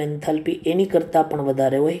આયનીકરણ એન્થાલ્પી એની કરતાં પણ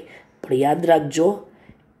વધારે હોય. પણ યાદ રાખજો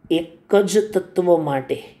એક જ તત્વ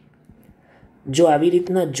માટે જો આવી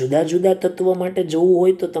રીતના જુદા જુદા તત્વો માટે જવું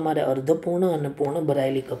હોય તો તમારે અર્ધપૂર્ણ અને પૂર્ણ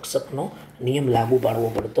ભરાયેલી કક્ષકનો નિયમ લાગુ પાડવો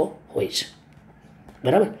પડતો હોય છે.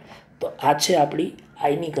 બરાબર. તો આ છે આપણી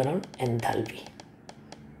આયનીકરણ એન્થાલ્પી.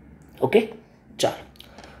 ઓકે. ચાલો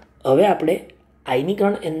હવે આપણે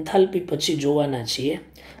આયનીકરણ એન્થાલ્પી પછી જોવાના છીએ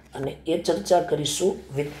અને એ ચર્ચા કરીશું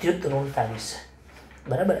વિદ્યુત ઋણતા વિશે.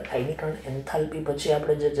 બરાબર. આયનીકરણ એન્થાલ્પી પછી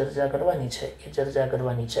આપણે જે ચર્ચા કરવાની છે એ ચર્ચા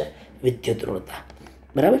કરવાની છે વિદ્યુત ઋણતા.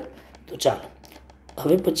 બરાબર. તો ચાલો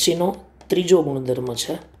હવે પછીનો ત્રીજો ગુણધર્મ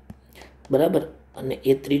છે, બરાબર. અને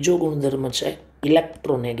એ ત્રીજો ગુણધર્મ છે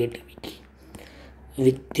ઇલેક્ટ્રોનેગેટિવિટી,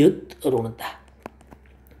 વિદ્યુત ઋણતા,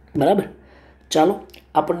 બરાબર. ચાલો,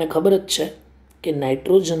 આપણને ખબર જ છે કે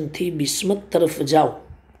નાઇટ્રોજનથી બિસ્મથ તરફ જાઓ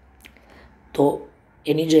તો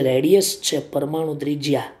એની જે રેડિયસ છે, પરમાણુ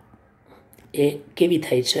ત્રિજ્યા, એ કેવી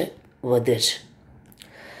થાય છે? વધે છે.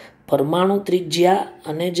 પરમાણુ ત્રિજ્યા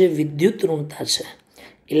અને જે વિદ્યુત ઋણતા છે,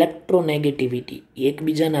 ઇલેક્ટ્રોનેગેટિવિટી,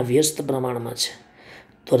 એકબીજાના વ્યસ્ત પ્રમાણમાં છે.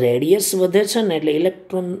 તો રેડિયસ વધે છે ને એટલે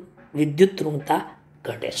ઇલેક્ટ્રોન વિદ્યુત ઋણતા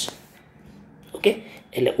ઘટે છે. ઓકે,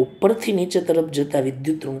 એટલે ઉપરથી નીચે તરફ જતા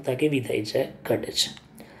વિદ્યુત ઋણતા કેવી થાય છે? ઘટે છે.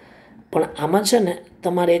 પણ આમાં છે ને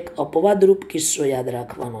તમારે એક અપવાદરૂપ કિસ્સો યાદ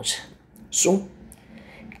રાખવાનો છે. શું?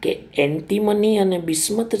 કે એન્ટીમની અને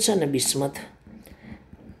બિસ્મથ છે ને, બિસ્મથ,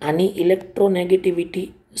 આની ઇલેક્ટ્રોનેગેટિવિટી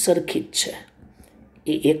સરખી જ છે,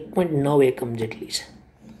 એ 1.9 એકમ જેટલી છે,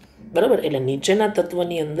 બરાબર. એટલે નીચેના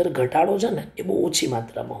તત્વની અંદર ઘટાડો છે ને એ બહુ ઓછી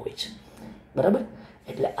માત્રામાં હોય છે, બરાબર.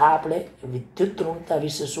 એટલે આ આપણે વિદ્યુત ઋણતા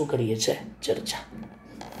વિશે શું કરીએ છીએ? ચર્ચા,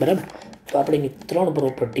 બરાબર. તો આપણે એની 3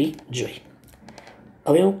 પ્રોપર્ટી જોઈ.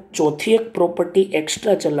 હવે હું ચોથી એક પ્રોપર્ટી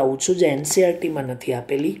એક્સ્ટ્રા ચલાવું છું જે એનસીઆરટીમાં નથી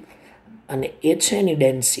આપેલી, અને એ છે એની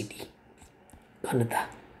ડેન્સિટી, ઘનતા,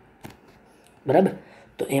 બરાબર.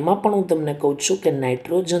 તો એમાં પણ હું તમને કહું છું કે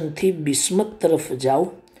નાઇટ્રોજનથી બિસ્મથ તરફ જાઓ,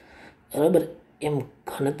 બરાબર, એમ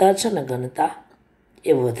ઘનતા છે ને, ઘનતા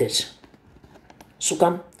એ વધે છે. શું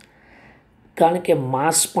કામ? કારણ કે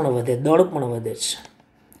માસ પણ વધે, દળ પણ વધે છે.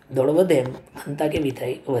 દળ વધે એમ ઘનતા કેવી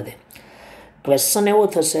થાય? વધે. ક્વેશ્ચન એવો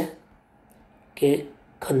થશે કે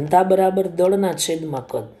ઘનતા બરાબર દળના છેદમાં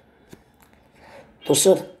કદ. તો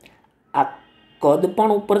સર, આ કદ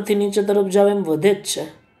પણ ઉપરથી નીચે તરફ જાવ એમ વધે જ છે,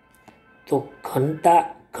 તો ઘનતા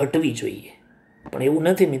ઘટવી જોઈએ. પણ એવું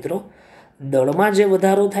નથી મિત્રો. દળમાં જે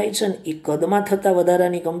વધારો થાય છે ને એ કદમાં થતા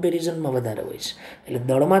વધારાની કમ્પેરિઝનમાં વધારે હોય છે. એટલે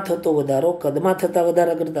દળમાં થતો વધારો કદમાં થતા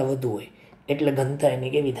વધારા કરતાં વધુ હોય, એટલે ઘનતા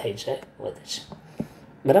એની કેવી થાય છે? વધે છે,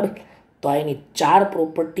 બરાબર. તો આ એની 4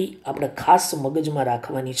 પ્રોપર્ટી આપણે ખાસ મગજમાં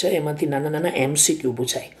રાખવાની છે. એમાંથી નાના નાના MCQ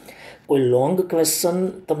પૂછાય. કોઈ લોંગ ક્વેશ્ચન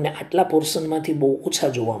તમને આટલા પોર્શનમાંથી બહુ ઓછા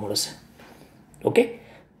જોવા મળશે. ઓકે,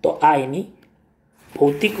 તો આ એની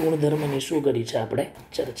ભૌતિક ગુણધર્મની શું કરી છે આપણે?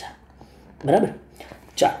 ચર્ચા, બરાબર.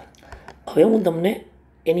 ચાલો, હવે હું તમને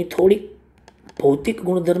એની થોડીક ભૌતિક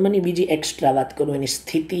ગુણધર્મની બીજી એક્સ્ટ્રા વાત કરું, એની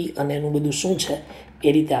સ્થિતિ અને એનું બધું શું છે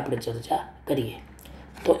એ રીતે આપણે ચર્ચા કરીએ.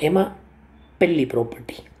 તો એમાં પહેલી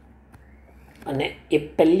પ્રોપર્ટી, અને એ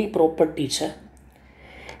પહેલી પ્રોપર્ટી છે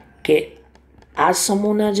કે આ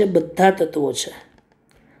સમૂહના જે બધા તત્વો છે,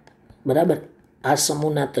 બરાબર, આ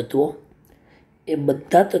સમૂહના તત્વો એ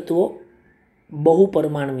બધા તત્વો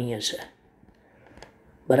બહુપરમાણવીય છે,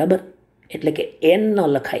 બરાબર. એટલે કે N ન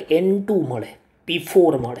લખાય, N2 મળે,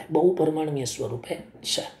 P4 મળે, બહુપરમાણવીય સ્વરૂપે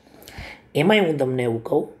છે. એમાંય હું તમને એવું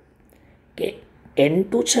કહું કે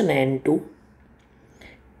N2 છે ને, N2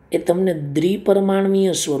 એ તમને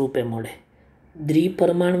દ્વિપરમાણવીય સ્વરૂપે મળે,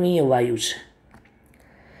 દ્વિપરમાણવીય વાયુ છે.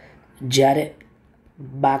 જ્યારે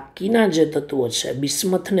બાકીના જે તત્વો છે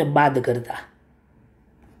બિસ્મથને બાદ કરતા,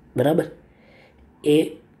 બરાબર, એ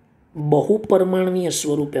બહુપરમાણવીય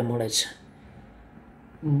સ્વરૂપે મળે છે.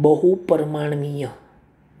 બહુપરમાણવીય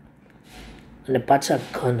અને પાછા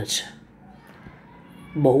ઘન છે.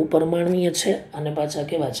 બહુપરમાણવીય છે અને પાછા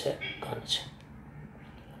કેવા છે? ઘન છે,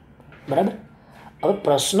 બરાબર. હવે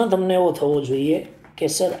પ્રશ્ન તમને એવો થવો જોઈએ કે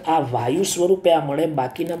સર આ વાયુ સ્વરૂપે આ મળે,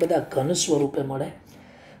 બાકીના બધા ઘન સ્વરૂપે મળે,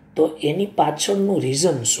 તો એની પાછળનું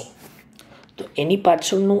રીઝન શું? તો એની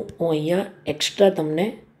પાછળનું હું અહીંયા એક્સ્ટ્રા તમને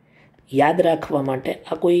યાદ રાખવા માટે,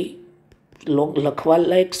 આ કોઈ લખવા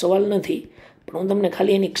લાયક સવાલ નથી, પણ હું તમને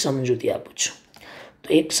ખાલી એની એક સમજૂતી આપું છું. તો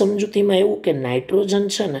એક સમજૂતીમાં એવું કે નાઇટ્રોજન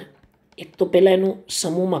છે ને, એક તો પહેલાં એનું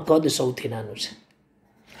સમૂહમાં કદ સૌથી નાનું છે,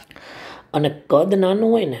 અને કદ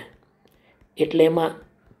નાનું હોય ને એટલે એમાં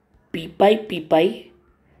પીપાઈ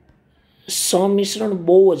સમિશ્રણ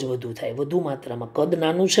બહુ જ વધુ થાય, વધુ માત્રામાં. કદ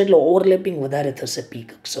નાનું છે એટલે ઓવરલેપિંગ વધારે થશે પી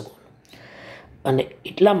કક્ષકોનું, અને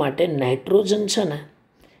એટલા માટે નાઇટ્રોજન છે ને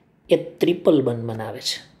એ ટ્રિપલ બંધ બનાવે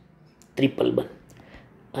છે, ટ્રિપલ બંધ.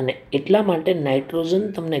 અને એટલા માટે નાઇટ્રોજન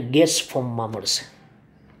તમને ગેસ ફોર્મમાં મળશે,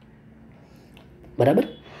 બરાબર.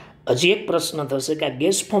 હજી એક પ્રશ્ન થશે કે આ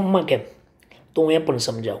ગેસ ફોર્મમાં કેમ? તો હું એ પણ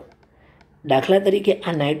સમજાવું. દાખલા તરીકે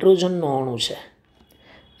આ નાઇટ્રોજનનો અણુ છે,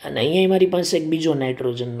 અને અહીંયા મારી પાસે એક બીજો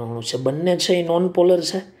નાઇટ્રોજનનો અણુ છે. બંને છે એ નોન પોલર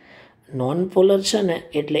છે. નોન પોલર છે ને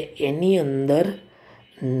એટલે એની અંદર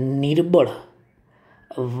નિર્બળ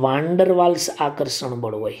વાન્ડરવાલ્સ આકર્ષણ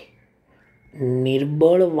બળ હોય,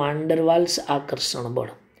 નિર્બળ વાન્ડરવાલ્સ આકર્ષણ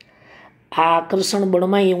બળ. આ આકર્ષણ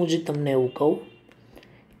બળમાં હું જ તમને એવું કહું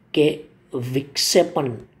કે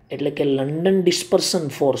વિક્ષેપણ એટલે કે લંડન ડિસ્પર્સન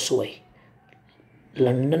ફોર્સ હોય,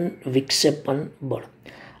 લંડન વિક્ષેપણ બળ.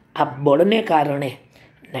 આ બળને કારણે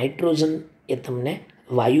નાઇટ્રોજન એ તમને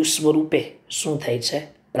વાયુ સ્વરૂપે શું થાય છે?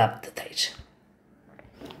 પ્રાપ્ત થાય છે.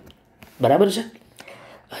 બરાબર છે.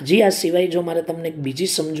 હજી આ સિવાય જો મારે તમને એક બીજી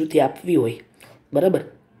સમજૂતી આપવી હોય, બરાબર,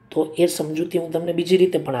 તો એ સમજૂતી હું તમને બીજી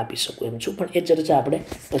રીતે પણ આપી શકું એમ છું, પણ એ ચર્ચા આપણે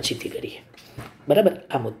પછીથી કરીએ. બરાબર.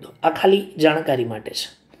 આ મુદ્દો આ ખાલી જાણકારી માટે છે.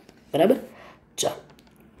 બરાબર. ચાલો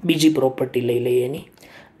બીજી પ્રોપર્ટી લઈ લઈએ એની,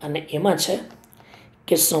 અને એમાં છે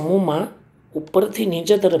કે સમૂહમાં ઉપરથી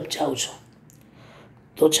નીચે તરફ જાઓ છો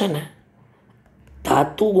તો છે ને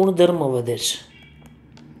ધાતુ ગુણધર્મ વધે છે.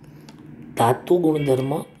 ધાતુ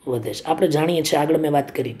ગુણધર્મ વધે છે. આપણે જાણીએ છીએ, આગળ મેં વાત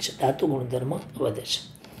કરી છે, ધાતુ ગુણધર્મ વધે છે.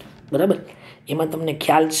 બરાબર. એમાં તમને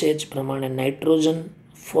ખ્યાલ છે જ પ્રમાણે નાઇટ્રોજન,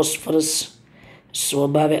 ફોસ્ફરસ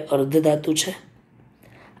સ્વભાવે અર્ધધાતુ છે.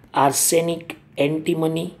 આર્સેનિક,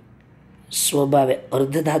 એન્ટીમની સ્વભાવે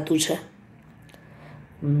અર્ધધાતુ છે.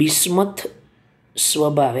 બિસ્મથ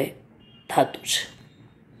સ્વભાવે ધાતુ છે.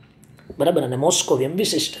 બરાબર. અને મોસ્કોવિયમ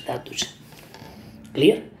વિશિષ્ટ ધાતુ છે.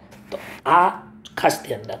 ક્લિયર? તો આ ખાસ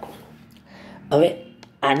ધ્યાન રાખવાનું. હવે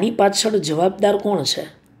આની પાછળ જવાબદાર કોણ છે?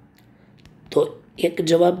 તો એક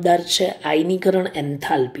જવાબદાર છે આયનીકરણ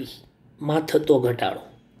એન્થાલ્પીમાં થતો ઘટાડો.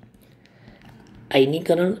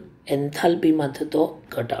 આયનીકરણ એન્થાલ્પીમાં થતો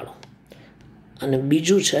ઘટાડો. અને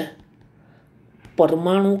બીજું છે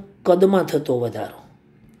પરમાણુ કદમાં થતો વધારો.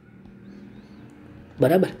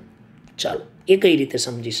 બરાબર. ચાલો એ કઈ રીતે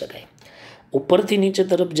સમજી શકાય? ઉપરથી નીચે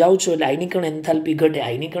તરફ જાઓ છો એટલે આયનીકરણ એન્થાલ્પી ઘટે.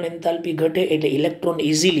 આયનીકરણ એન્થાલ્પી ઘટે એટલે ઇલેક્ટ્રોન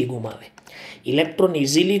ઇઝીલી ગુમાવે. ઇલેક્ટ્રોન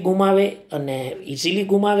ઇઝીલી ગુમાવે, અને ઇઝીલી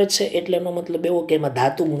ગુમાવે છે એટલે એનો મતલબ એવો કે એમાં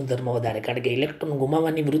ધાતુ ગુણધર્મ વધારે, કારણ કે ઇલેક્ટ્રોન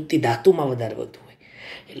ગુમાવવાની વૃત્તિ ધાતુમાં વધારે વધતું હોય.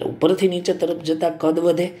 એટલે ઉપરથી નીચે તરફ જતાં કદ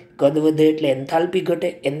વધે. કદ વધે એટલે એન્થાલ્પી ઘટે.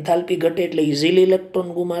 એન્થાલ્પી ઘટે એટલે ઇઝીલી ઇલેક્ટ્રોન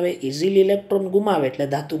ગુમાવે. ઇઝીલી ઇલેક્ટ્રોન ગુમાવે એટલે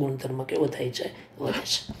ધાતુ ગુણધર્મ કેવો થાય છે? વધે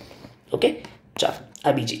છે. ઓકે. ચાલો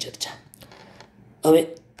આ બીજી ચર્ચા. હવે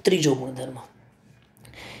ત્રીજો ગુણધર્મ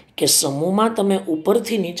કે સમૂહમાં તમે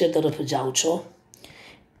ઉપરથી નીચે તરફ જાઓ છો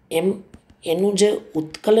એમ એનું જે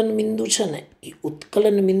ઉત્કલન બિંદુ છે ને એ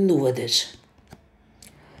ઉત્કલન બિંદુ વધે છે,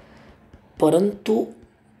 પરંતુ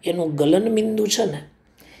એનું ગલન બિંદુ છે ને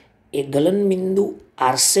એ ગલન બિંદુ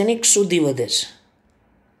આર્સેનિક સુધી વધે છે.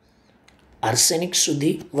 આર્સેનિક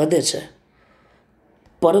સુધી વધે છે,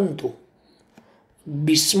 પરંતુ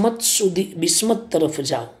બિસ્મથ તરફ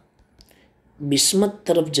જાઓ, બિસ્મથ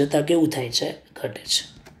તરફ જતાં કેવું થાય છે? ઘટે છે.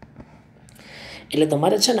 એટલે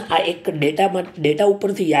તમારે છે ને આ એક ડેટા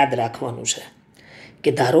ઉપરથી યાદ રાખવાનું છે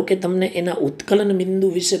કે ધારો કે તમને એના ઉત્કલન બિંદુ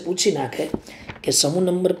વિશે પૂછી નાખે કે સમૂહ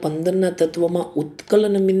નંબર 15ના તત્વમાં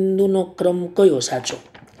ઉત્કલન બિંદુનો ક્રમ કયો સાચો,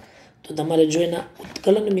 તો તમારે જો એના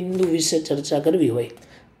ઉત્કલન બિંદુ વિશે ચર્ચા કરવી હોય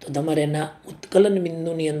તો તમારે એના ઉત્કલન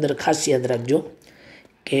બિંદુની અંદર ખાસ યાદ રાખજો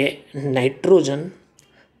કે નાઇટ્રોજન,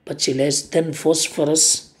 પછી less than phosphorus,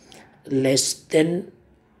 less than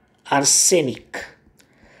arsenic,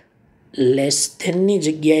 less ધેનની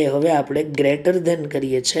જગ્યાએ હવે આપણે ગ્રેટર ધેન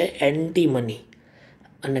કરીએ છીએ એન્ટીમની,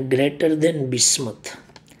 અને ગ્રેટર ધેન બિસ્મથ.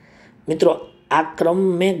 મિત્રો આ ક્રમ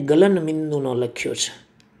મેં ગલન બિંદુનો લખ્યો છે.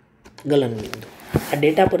 ગલન બિંદુ આ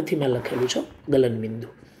ડેટા પરથી મેં લખેલું છે, ગલન બિંદુ.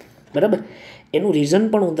 બરાબર. એનું રીઝન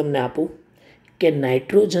પણ હું તમને આપું કે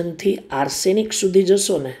નાઇટ્રોજનથી આર્સેનિક સુધી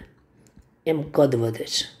જશો ને એમ કદ વધે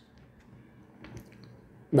છે.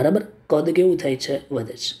 બરાબર. કદ કેવું થાય છે?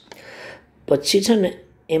 વધે છે. પછી છે ને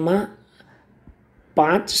એમાં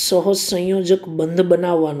 5 સહસંયોજક બંધ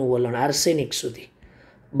બનાવવાનું વલણ, આર્સેનિક સુધી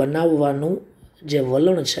બનાવવાનું જે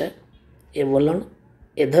વલણ છે એ વલણ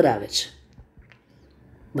એ ધરાવે છે.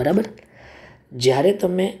 બરાબર. જ્યારે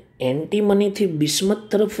તમે એન્ટીમનીથી બિસ્મથ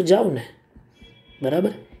તરફ જાઓ ને,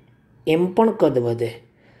 બરાબર, એમ પણ કદ વધે,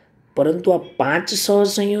 પરંતુ આ 5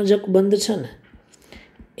 સહસંયોજક બંધ છે ને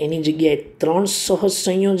એની જગ્યાએ 3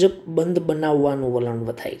 સહસંયોજક બંધ બનાવવાનું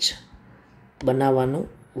વલણ થાય છે. બનાવવાનું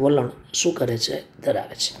વલણ શું કરે છે?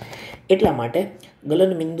 ધરાવે છે. એટલા માટે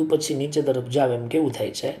ગલન બિંદુ પછી નીચે તરફ જાવ એમ કેવું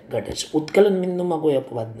થાય છે? ઘટે છે. ઉત્કલન બિંદુમાં કોઈ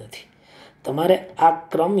અપવાદ નથી. તમારે આ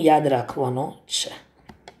ક્રમ યાદ રાખવાનો છે.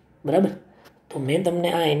 બરાબર. તો મેં તમને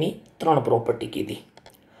આ એની 3 પ્રોપર્ટી કીધી.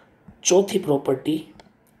 ચોથી પ્રોપર્ટી,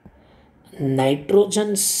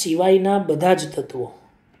 નાઇટ્રોજન સિવાયના બધા જ તત્વો,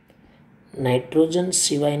 નાઇટ્રોજન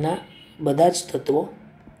સિવાયના બધા જ તત્વો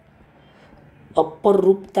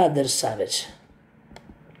અપરૂપતા દર્શાવે છે.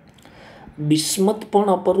 બિસ્મથ પણ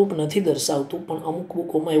અપરૂપ નથી દર્શાવતું, પણ અમુક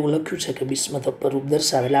બુકોમાં એવું લખ્યું છે કે બિસ્મથ અપરૂપ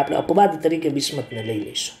દર્શાવે, એટલે આપણે અપવાદ તરીકે બિસ્મથને લઈ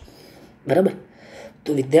લઈશું. બરાબર.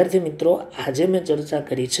 તો વિદ્યાર્થી મિત્રો, આજે મેં ચર્ચા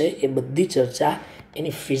કરી છે એ બધી ચર્ચા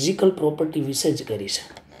એની ફિઝિકલ પ્રોપર્ટી વિશે જ કરી છે.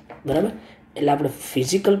 બરાબર. એટલે આપણે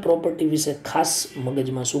ફિઝિકલ પ્રોપર્ટી વિશે ખાસ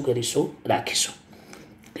મગજમાં શું કરીશું? રાખીશું.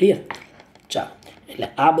 ક્લિયર? ચાલો એટલે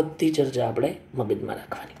આ બધી ચર્ચા આપણે મગજમાં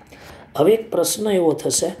રાખવાની. હવે એક પ્રશ્ન એવો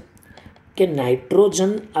થશે કે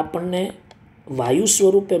નાઇટ્રોજન આપણને વાયુ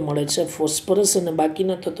સ્વરૂપે મળે છે, ફોસ્ફરસ અને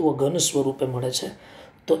બાકીના તત્વો ઘન સ્વરૂપે મળે છે,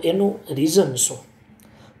 તો એનું રીઝન શું?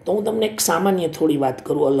 તો હું તમને એક સામાન્ય થોડી વાત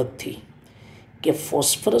કરું અલગથી કે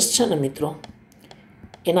ફોસ્ફરસ છે ને મિત્રો,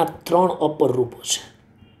 એના 3 અપર રૂપો છે.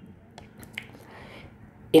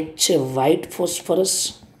 એક છે વ્હાઇટ ફોસ્ફરસ,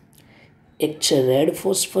 એક છે રેડ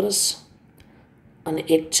ફોસ્ફરસ અને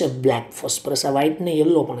એક છે બ્લેક ફોસ્ફરસ. આ વ્હાઇટને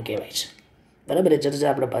યલો પણ કહેવાય છે, બરાબર? એ ચર્ચા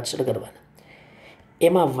આપણે પાછળ કરવાના.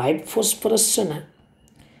 એમાં વ્હાઇટ ફોસ્ફરસ છે ને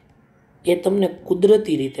એ તમને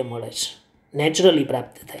કુદરતી રીતે મળે છે, નેચરલી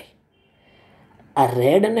પ્રાપ્ત થાય. આ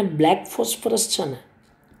રેડ અને બ્લેક ફોસ્ફરસ છે ને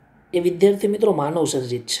એ વિદ્યાર્થી મિત્રો માનવ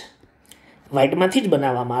સર્જિત છે. વ્હાઇટમાંથી જ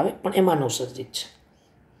બનાવવામાં આવે પણ એ માનવ સર્જિત છે,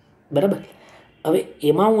 બરાબર? હવે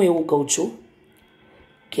એમાં હું એવું કહું છું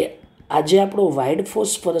કે આજે આપણો વ્હાઇટ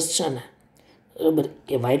ફોસ્ફરસ છે ને, બરાબર,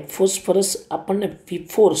 એ વ્હાઇટ ફોસ્ફરસ આપણને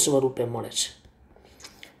P4 સ્વરૂપે મળે છે.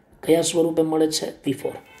 કયા સ્વરૂપે મળે છે?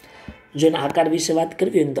 P4. જો એના આકાર વિશે વાત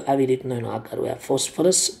કરવી હોય ને તો આવી રીતનો એનો આકાર હોય. આ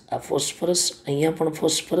ફોસ્ફરસ, અહીંયા પણ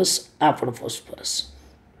ફોસ્ફરસ, આ પણ ફોસ્ફરસ,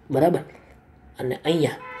 બરાબર? અને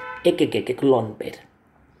અહીંયા એક લોન પેર,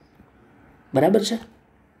 બરાબર છે?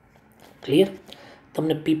 ક્લિયર?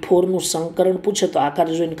 તમને P4નું સંકરણ પૂછે તો આકાર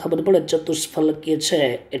જોઈને ખબર પડે ચતુષ્ફલકીય છે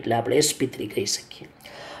એટલે આપણે sp3 કહી શકીએ.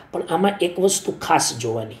 પણ આમાં એક વસ્તુ ખાસ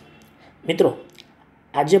જોવાની મિત્રો,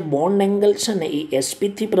 આ જે બોન્ડ એંગલ છે ને એ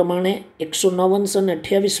sp3 પ્રમાણે 109 અંશ અને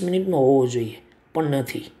 28 મિનિટનો હોવો જોઈએ, પણ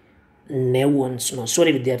નથી. 90 અંશનો,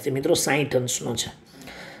 સોરી વિદ્યાર્થી મિત્રો, 60 અંશનો છે,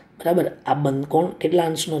 બરાબર? આ બંધ કોણ કેટલા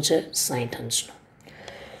અંશનો છે? 60 અંશનો.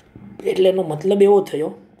 એટલે એનો મતલબ એવો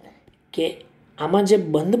થયો કે આમાં જે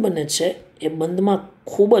બંધ બને છે એ બંધમાં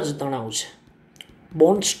ખૂબ જ તણાવ છે,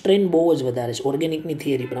 બોન્ડ સ્ટ્રેન બહુ જ વધારે છે ઓર્ગેનિકની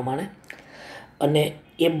થિયરી પ્રમાણે. અને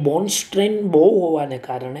એ બોન્ડ સ્ટ્રેન બહુ હોવાને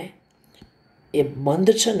કારણે એ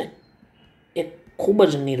બંધ છે ને એ ખૂબ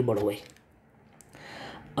જ નિર્બળ હોય,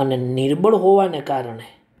 અને નિર્બળ હોવાને કારણે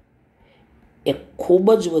એ ખૂબ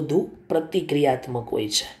જ વધુ પ્રતિક્રિયાત્મક હોય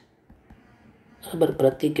છે, બરાબર?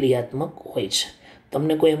 પ્રતિક્રિયાત્મક હોય છે.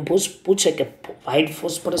 તમને કોઈ એમ પૂછે કે વ્હાઇટ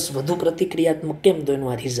ફોસ્ફરસ વધુ પ્રતિક્રિયાત્મક કેમ, તો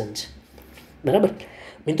એનું આ રીઝન છે, બરાબર?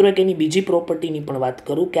 મિત્રો એક એની બીજી પ્રોપર્ટીની પણ વાત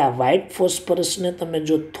કરું કે આ વ્હાઇટ ફોસ્ફરસને તમે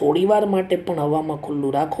જો થોડી વાર માટે પણ હવામાં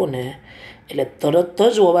ખુલ્લું રાખો ને એટલે તરત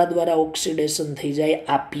જ હવા દ્વારા ઓક્સિડેશન થઈ જાય.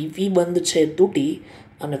 આ PP બંધ છે તૂટી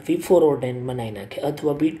અને P4O10 બનાવી નાખે,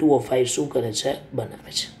 અથવા P2O5 શું કરે છે?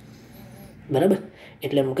 બનાવે છે, બરાબર?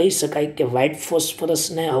 એટલે એમ કહી શકાય કે વ્હાઇટ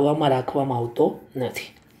ફોસ્ફરસને હવામાં રાખવામાં આવતો નથી,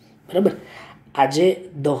 બરાબર? આજે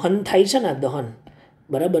દહન થાય છે ને, દહન,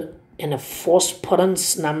 બરાબર, એને ફોસ્ફરન્સ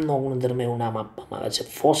નામનો ગુણધર્મ એવું નામ આપવામાં આવે છે.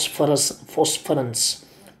 ફોસ્ફરન્સ,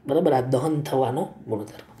 બરાબર? આ દહન થવાનો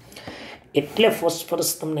ગુણધર્મ. એટલે ફોસ્ફરસ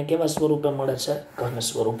તમને કેવા સ્વરૂપે મળે છે? ઘન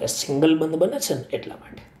સ્વરૂપે. સિંગલ બંધ બને છે ને એટલા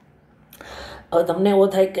માટે. હવે તમને એવો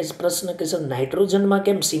થાય કે પ્રશ્ન કે સર નાઇટ્રોજનમાં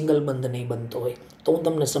કેમ સિંગલ બંધ નહીં બનતો હોય? તો હું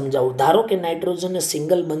તમને સમજાવું. ધારો કે નાઇટ્રોજને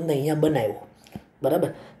સિંગલ બંધ અહીંયા બનાવ્યો,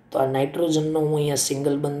 બરાબર? તો આ નાઇટ્રોજનનો હું અહીંયા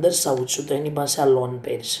સિંગલ બંધ દર્શાવું છું, તો એની પાસે આ લોન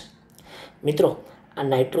પેર છે. મિત્રો આ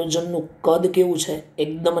નાઇટ્રોજનનું કદ કેવું છે?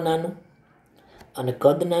 એકદમ નાનું. અને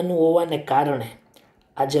કદ નાનું હોવાને કારણે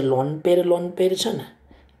આ જે લોન પેર છે ને,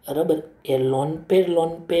 બરાબર, એ લોન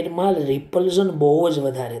પેરમાં રિપલ્ઝન બહુ જ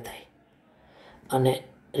વધારે થાય. અને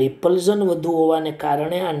રિપલ્ઝન વધુ હોવાને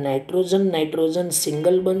કારણે આ નાઇટ્રોજન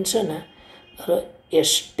સિંગલ બંધ છે ને એ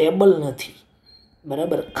સ્ટેબલ નથી,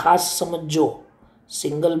 બરાબર? ખાસ સમજો,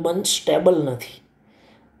 સિંગલ બંધ સ્ટેબલ નથી.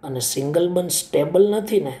 અને સિંગલ બંધ સ્ટેબલ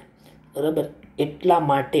નથી ને, બરાબર, એટલા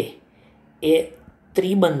માટે એ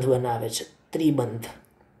ત્રિબંધ બનાવે છે, ત્રિબંધ.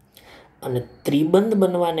 અને ત્રિબંધ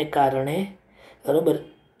બનવાને કારણે, બરાબર,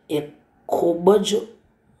 એ ખૂબ જ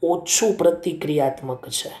ઓછું પ્રતિક્રિયાત્મક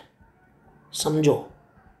છે. સમજો,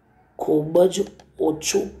 ખૂબ જ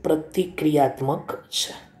ઓછું પ્રતિક્રિયાત્મક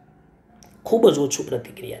છે, ખૂબ જ ઓછું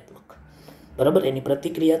પ્રતિક્રિયાત્મક, બરાબર? એની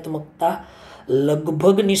પ્રતિક્રિયાત્મકતા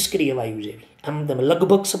લગભગ નિષ્ક્રિય વાયુ જેવી. આમ તમે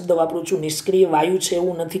લગભગ શબ્દ વાપરું છું, નિષ્ક્રિય વાયુ છે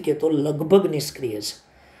એવું નથી કહેતો, લગભગ નિષ્ક્રિય છે,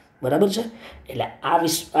 બરાબર છે? એટલે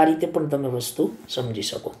આ રીતે પણ તમે વસ્તુ સમજી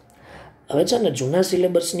શકો. હવે છે ને જૂના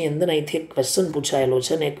સિલેબસની અંદર અહીંથી એક ક્વેશ્ચન પૂછાયેલો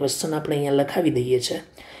છે ને, એ ક્વેશ્ચન આપણે અહીંયા લખાવી દઈએ છીએ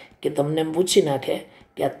કે તમને એમ પૂછી નાખે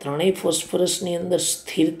કે આ ત્રણેય ફોસ્ફરસની અંદર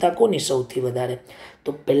સ્થિરતા કોની સૌથી વધારે?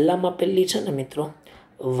 તો પહેલી છે ને મિત્રો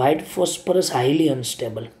વ્હાઇટ ફોસ્ફરસ, હાઈલી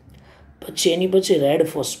અનસ્ટેબલ. પછી એની પછી રેડ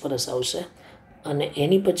ફોસ્ફરસ આવશે અને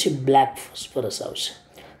એની પછી બ્લેક ફોસ્ફરસ આવશે,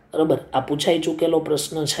 બરાબર? આ પૂછાઈ ચૂકેલો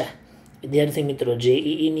પ્રશ્ન છે વિદ્યાર્થી મિત્રો,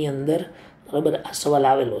 JEEની અંદર, બરાબર, આ સવાલ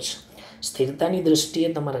આવેલો છે. સ્થિરતાની દૃષ્ટિએ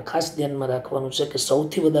તમારે ખાસ ધ્યાનમાં રાખવાનું છે કે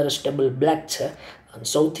સૌથી વધારે સ્ટેબલ બ્લેક છે અને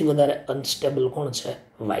સૌથી વધારે અનસ્ટેબલ કોણ છે?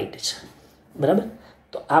 વ્હાઇટ છે, બરાબર.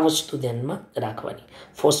 તો આ વસ્તુ ધ્યાનમાં રાખવાની.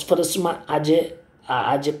 ફોસ્ફરસમાં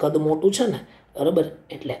આ જે કદ મોટું છે ને, બરાબર,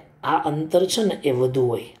 એટલે આ અંતર છે ને એ વધુ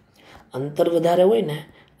હોય. અંતર વધારે હોય ને,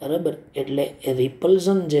 બરાબર, એટલે એ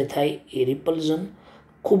રિપલ્ઝન જે થાય એ રિપલ્ઝન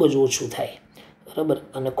ખૂબ જ ઓછું થાય. બરાબર.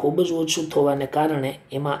 અને ખૂબ જ ઓછું થવાને કારણે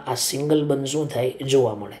એમાં આ સિંગલ બંધ શું થાય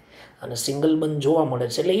જોવા મળે. અને સિંગલ બંધ જોવા મળે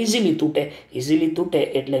છે એટલે ઇઝીલી તૂટે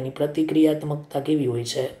એટલે એની પ્રતિક્રિયાત્મકતા કેવી હોય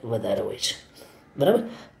છે? વધારે હોય છે. બરાબર.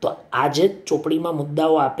 તો આ જે ચોપડીમાં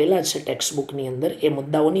મુદ્દાઓ આપેલા છે ટેક્સ્ટબુકની અંદર, એ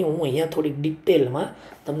મુદ્દાઓની હું અહીંયા થોડીક ડિટેલમાં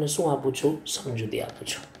તમને શું આપું છું? સમજૂતી આપું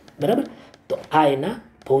છું. બરાબર. તો આ એના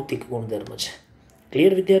ભૌતિક ગુણધર્મ છે.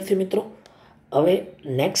 ક્લિયર વિદ્યાર્થી મિત્રો? હવે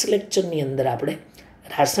નેક્સ્ટ લેક્ચરની અંદર આપણે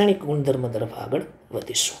રાસાયણિક ગુણધર્મ તરફ આગળ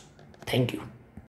વધીશું. Thank you.